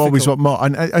really difficult. Always want more.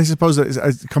 And I suppose that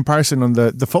a comparison on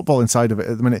the footballing side of it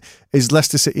at the minute is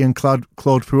Leicester City and Claude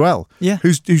Puel,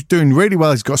 who's doing really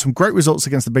well. He's got some great results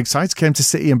against the big sides. Came to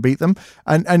City and beat them.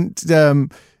 And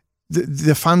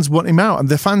the fans want him out, and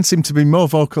the fans seem to be more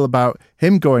vocal about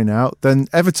him going out than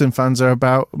Everton fans are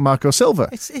about Marco Silva.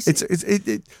 But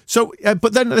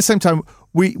then at the same time,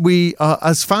 we are,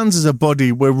 as fans as a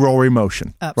body, we're raw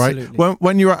emotion. Absolutely. Right?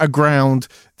 When you're at a ground,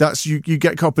 that's you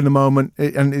get caught up in the moment,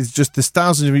 and it's just there's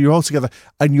thousands of you all together,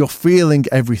 and you're feeling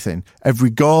everything, every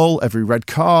goal, every red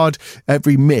card,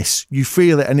 every miss. You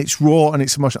feel it, and it's raw and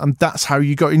it's emotional, and that's how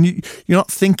you go. And you're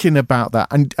not thinking about that,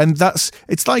 and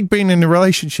it's like being in a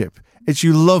relationship. It's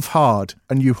you love hard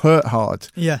and you hurt hard.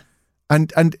 Yeah.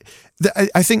 And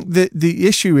I think the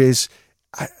issue is,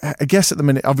 I guess at the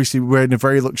minute, obviously we're in a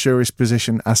very luxurious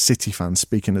position as City fans,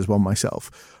 speaking as one myself.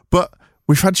 But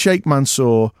we've had Sheikh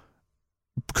Mansour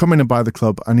come in and buy the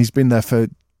club, and he's been there for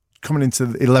coming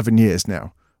into 11 years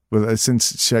now,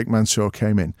 since Sheikh Mansour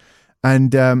came in.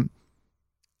 And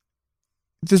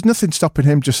there's nothing stopping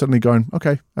him just suddenly going,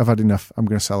 okay, I've had enough, I'm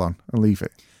going to sell on and leave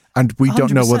it. And we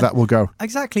don't know where that will go.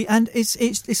 Exactly. And it's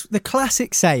the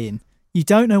classic saying, you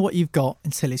don't know what you've got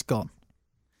until it's gone.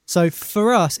 So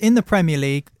for us in the Premier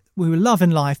League, we were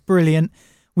loving life, brilliant.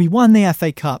 We won the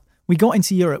FA Cup. We got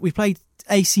into Europe. We played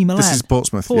AC Milan. This is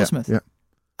Portsmouth. Yeah.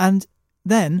 And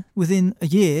then within a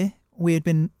year, we had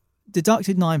been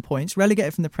deducted 9 points,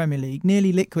 relegated from the Premier League,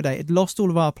 nearly liquidated, lost all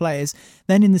of our players.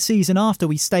 Then in the season after,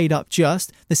 we stayed up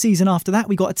just. The season after that,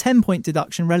 we got a 10-point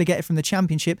deduction, relegated from the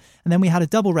Championship, and then we had a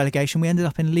double relegation. We ended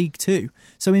up in League Two.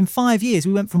 So in 5 years,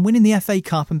 we went from winning the FA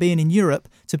Cup and being in Europe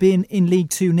to being in League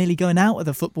Two, nearly going out of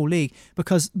the Football League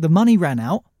because the money ran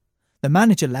out. The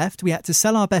manager left. We had to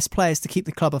sell our best players to keep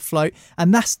the club afloat,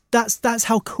 and that's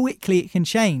how quickly it can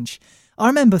change. I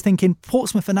remember thinking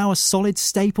Portsmouth are now a solid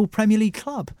staple Premier League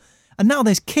club, and now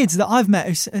there's kids that I've met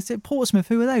who say, Portsmouth,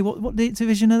 who are they? What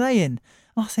division are they in?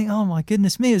 And I think, oh my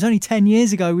goodness me, it was only 10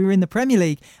 years ago we were in the Premier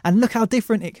League, and look how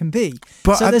different it can be.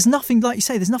 But there's nothing, like you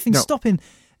say, there's nothing stopping,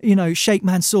 Sheikh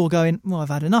Mansour going, well, I've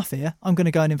had enough here. I'm going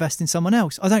to go and invest in someone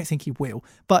else. I don't think he will,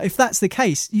 but if that's the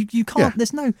case, you can't. Yeah.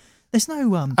 There's no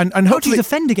and how do you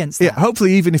defend against that? Yeah,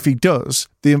 hopefully, even if he does,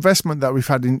 the investment that we've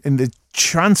had in the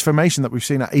transformation that we've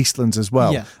seen at Eastlands as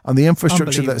well, and the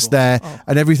infrastructure that's there,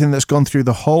 and everything that's gone through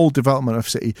the whole development of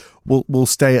City will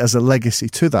stay as a legacy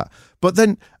to that. But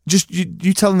then, just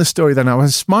you telling the story, then I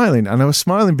was smiling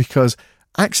because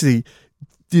actually,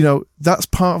 that's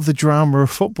part of the drama of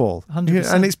football,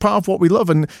 100%. And it's part of what we love.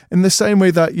 And in the same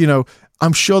way that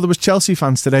I'm sure there was Chelsea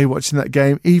fans today watching that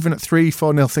game, even at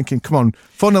 3-4-0, thinking, come on,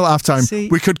 4-0 at half-time,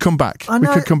 we could come back. We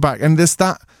could come back. And there's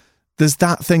that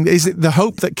thing. Is it the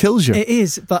hope that kills you? It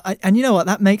is. And you know what?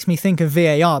 That makes me think of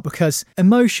VAR, because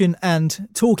emotion and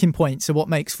talking points are what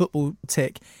makes football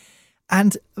tick.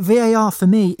 And VAR, for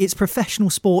me, it's professional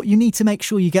sport. You need to make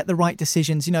sure you get the right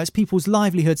decisions. It's people's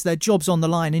livelihoods, their jobs on the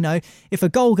line. If a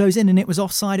goal goes in and it was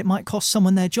offside, it might cost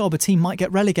someone their job. A team might get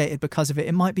relegated because of it.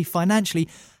 It might be financially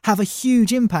have a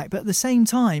huge impact. But at the same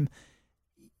time,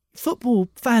 football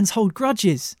fans hold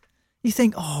grudges. You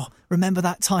think, remember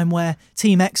that time where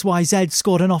Team XYZ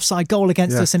scored an offside goal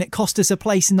against us and it cost us a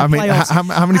place in the playoffs?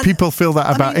 How many people feel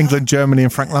that about England, Germany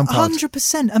and Frank Lampard?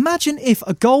 100%. Imagine if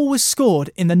a goal was scored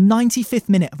in the 95th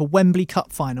minute of a Wembley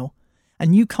Cup final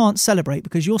and you can't celebrate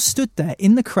because you're stood there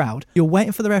in the crowd, you're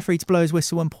waiting for the referee to blow his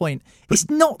whistle and point. It's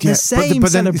not the same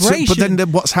celebration. But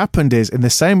then what's happened is, in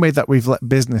the same way that we've let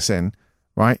business in,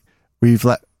 right, we've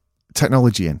let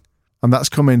technology in. And that's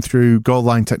coming through goal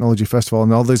line technology, first of all,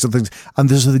 and all those other things. And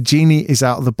the genie is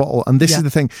out of the bottle. And this is the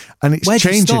thing. And it's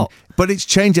changing. But it's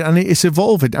changing and it's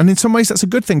evolving. And in some ways, that's a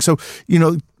good thing. So,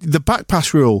 the back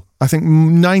pass rule, I think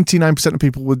 99% of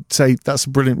people would say that's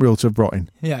a brilliant rule to have brought in.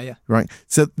 Yeah. Right?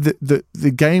 So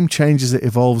the game changes, it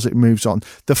evolves, it moves on.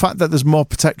 The fact that there's more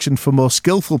protection for more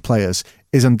skillful players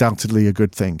is undoubtedly a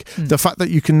good thing. The fact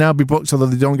that you can now be booked, although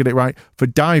they don't get it right, for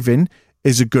diving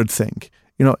is a good thing.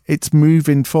 It's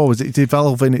moving forwards, it's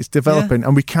developing,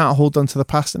 and we can't hold on to the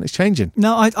past, and it's changing.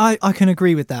 No, I can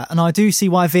agree with that, and I do see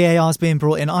why VAR is being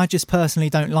brought in. I just personally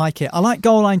don't like it. I like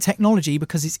goal line technology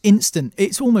because it's instant.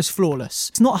 It's almost flawless.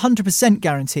 It's not 100%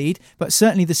 guaranteed, but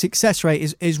certainly the success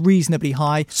rate is reasonably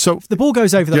high. So if the ball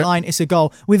goes over the line, it's a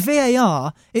goal. With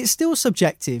VAR, it's still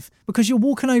subjective because you're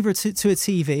walking over to a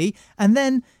TV, and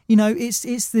then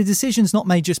it's the decision's not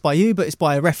made just by you, but it's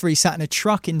by a referee sat in a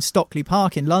truck in Stockley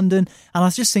Park in London. And I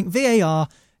just think VAR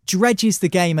dredges the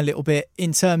game a little bit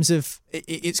in terms of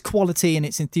its quality and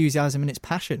its enthusiasm and its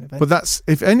passion. But that's,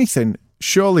 if anything,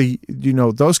 surely,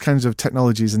 those kinds of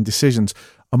technologies and decisions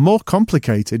are more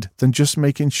complicated than just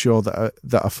making sure that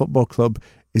a football club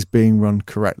is being run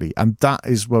correctly. And that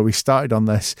is where we started on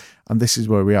this, and this is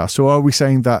where we are. So are we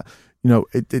saying that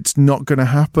it's not going to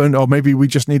happen, or maybe we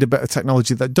just need a better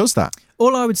technology that does that?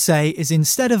 All I would say is,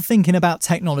 instead of thinking about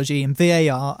technology and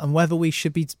VAR and whether we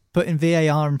should be putting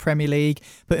VAR in Premier League,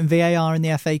 putting VAR in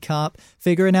the FA Cup,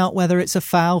 figuring out whether it's a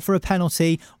foul for a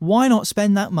penalty, why not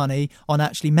spend that money on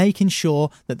actually making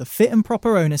sure that the fit and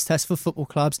proper owners test for football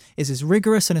clubs is as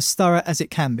rigorous and as thorough as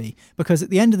it can be? Because at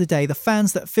the end of the day, the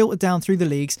fans that filter down through the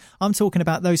leagues, I'm talking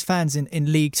about those fans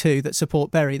in League 2 that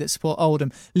support Bury, that support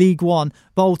Oldham, League 1,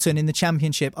 Bolton in the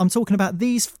Championship. I'm talking about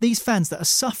these fans that are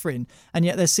suffering, and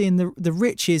yet they're seeing the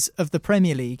riches of the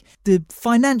Premier League. The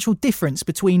financial difference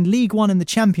between League 1 and the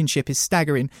Championship is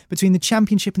staggering. Between the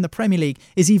Championship and the Premier League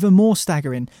is even more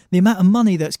staggering. The amount of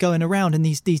money that's going around in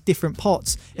these different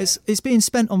pots, it's being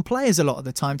spent on players a lot of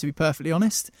the time, to be perfectly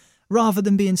honest, rather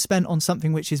than being spent on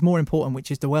something which is more important,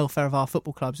 which is the welfare of our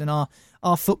football clubs. And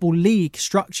our football league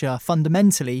structure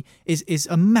fundamentally is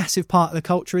a massive part of the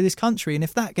culture of this country. And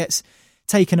if that gets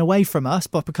taken away from us,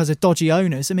 but because of dodgy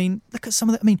owners, look at some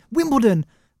of the, Wimbledon,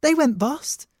 they went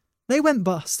bust.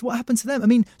 What happened to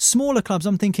them? Smaller clubs,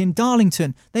 I'm thinking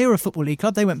Darlington, they were a Football League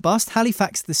club, they went bust.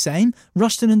 Halifax the same.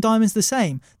 Rushden and Diamonds the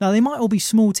same. Now, they might all be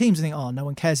small teams and think, no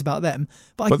one cares about them.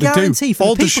 But I guarantee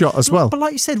for the people... Aldershot as well. But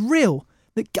like you said,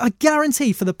 I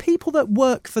guarantee for the people that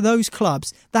work for those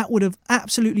clubs, that would have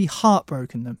absolutely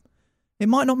heartbroken them. It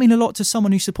might not mean a lot to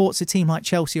someone who supports a team like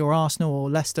Chelsea or Arsenal or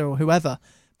Leicester or whoever,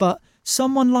 but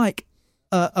someone like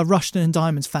a Rushden and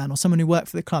Diamonds fan or someone who worked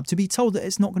for the club, to be told that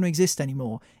it's not going to exist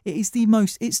anymore, it's the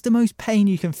most pain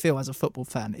you can feel as a football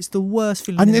fan. It's the worst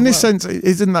feeling. And in a sense,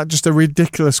 isn't that just a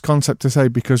ridiculous concept to say?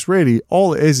 Because really,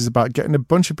 all it is about getting a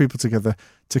bunch of people together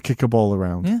to kick a ball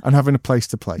around and having a place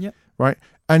to play, right?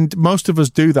 And most of us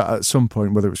do that at some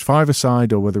point, whether it's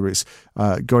five-a-side or whether it's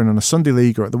going on a Sunday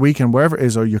league or at the weekend, wherever it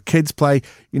is, or your kids play.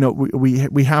 You know,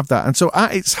 we have that. And so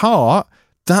at its heart,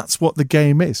 that's what the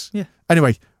game is. Yeah.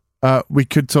 Anyway, we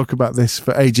could talk about this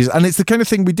for ages. And it's the kind of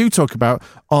thing we do talk about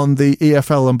on the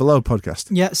EFL and Below podcast.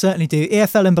 Yeah, certainly do.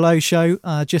 EFL and Below show.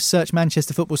 Just search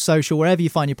Manchester Football Social wherever you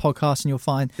find your podcast and you'll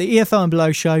find the EFL and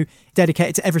Below show,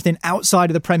 dedicated to everything outside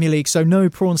of the Premier League. So no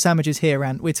prawn sandwiches here,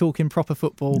 Ant. We're talking proper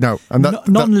football. No. And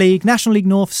non-league, National League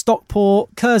North,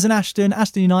 Stockport, Curzon Ashton,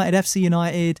 Aston United, FC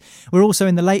United. We're also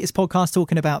in the latest podcast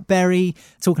talking about Bury,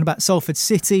 talking about Salford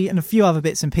City and a few other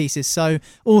bits and pieces. So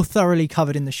all thoroughly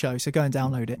covered in the show. So go and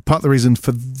download it. Part of the reason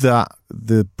for that,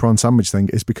 the prawn sandwich thing,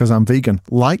 is because I'm vegan,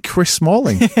 like Chris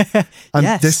Smalling. And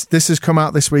yes. this has come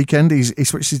out this weekend. He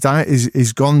switched his diet.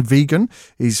 He's gone vegan.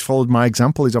 He's followed my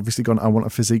example. He's obviously gone, I want a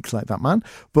physique like that man.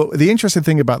 But the interesting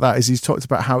thing about that is he's talked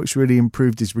about how it's really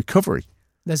improved his recovery.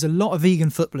 There's a lot of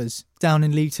vegan footballers down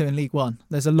in League 2 and League 1.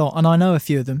 There's a lot, and I know a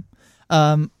few of them.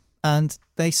 And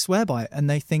they swear by it, and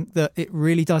they think that it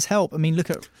really does help. I mean,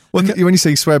 when you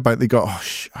say swear by it, they go,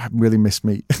 I really miss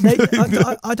meat.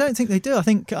 I don't think they do. I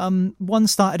think one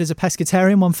started as a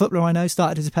pescatarian. One footballer I know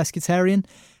started as a pescatarian,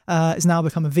 has now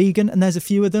become a vegan, and there's a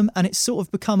few of them, and it's sort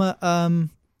of become a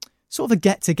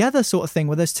get-together sort of thing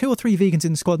where there's 2 or 3 vegans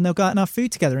in the squad and they'll go out and have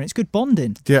food together, and it's good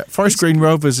bonding. Yeah, Forest Green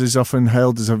Rovers is often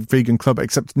hailed as a vegan club,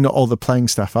 except not all the playing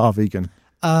staff are vegan.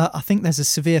 I think there's a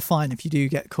severe fine if you do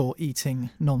get caught eating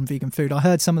non-vegan food. I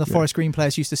heard some of the Forest Green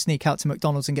players used to sneak out to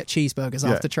McDonald's and get cheeseburgers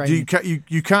after training.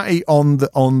 You can't eat on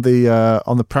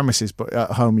the premises, but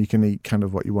at home you can eat kind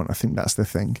of what you want. I think that's the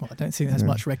thing. Well, I don't think there's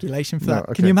much regulation for that.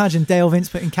 Okay. Can you imagine Dale Vince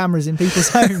putting cameras in people's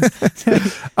homes?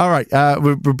 All right,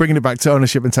 we're bringing it back to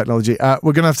ownership and technology.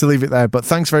 We're going to have to leave it there, but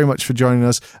thanks very much for joining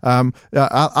us.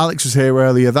 Alex was here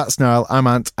earlier. That's Niall. I'm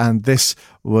Ant, and this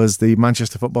was the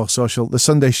Manchester Football Social, the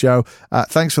Sunday show.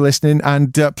 Thanks for listening,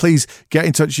 and please get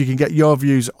in touch. You can get your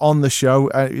views on the show.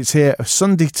 It's here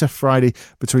Sunday to Friday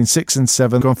between 6 and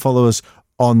 7. Go and follow us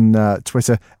on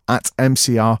Twitter at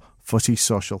MCR Footy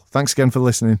Social. Thanks again for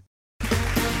listening.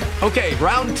 Okay,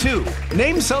 round 2.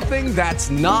 Name something that's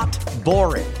not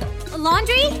boring. A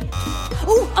laundry?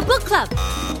 Ooh, a book club.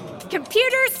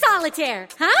 Computer solitaire,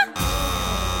 huh?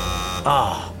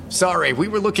 Ah, sorry, we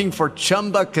were looking for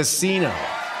Chumba Casino.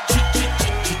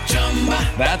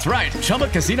 That's right,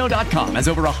 ChumbaCasino.com has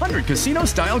over 100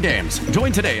 casino-style games.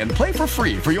 Join today and play for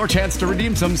free for your chance to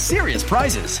redeem some serious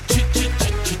prizes.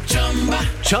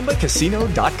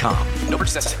 ChumbaCasino.com. No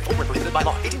purchase necessary. Void where prohibited by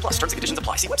law. 18+. Terms and conditions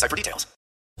apply. See website for details.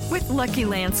 With Lucky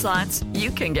Land Slots,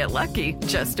 you can get lucky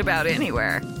just about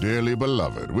anywhere. Dearly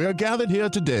beloved, we are gathered here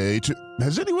today to...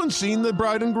 Has anyone seen the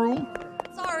bride and groom?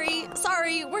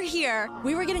 Sorry, we're here.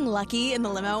 We were getting lucky in the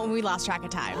limo and we lost track of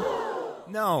time.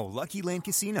 No, Lucky Land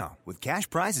Casino, with cash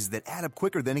prizes that add up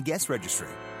quicker than a guest registry.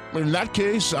 In that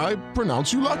case, I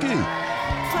pronounce you lucky.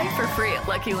 Play for free at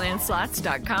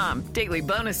LuckyLandSlots.com. Daily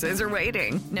bonuses are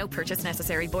waiting. No purchase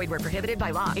necessary. Void where prohibited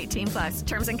by law. 18+.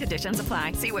 Terms and conditions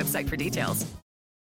apply. See website for details.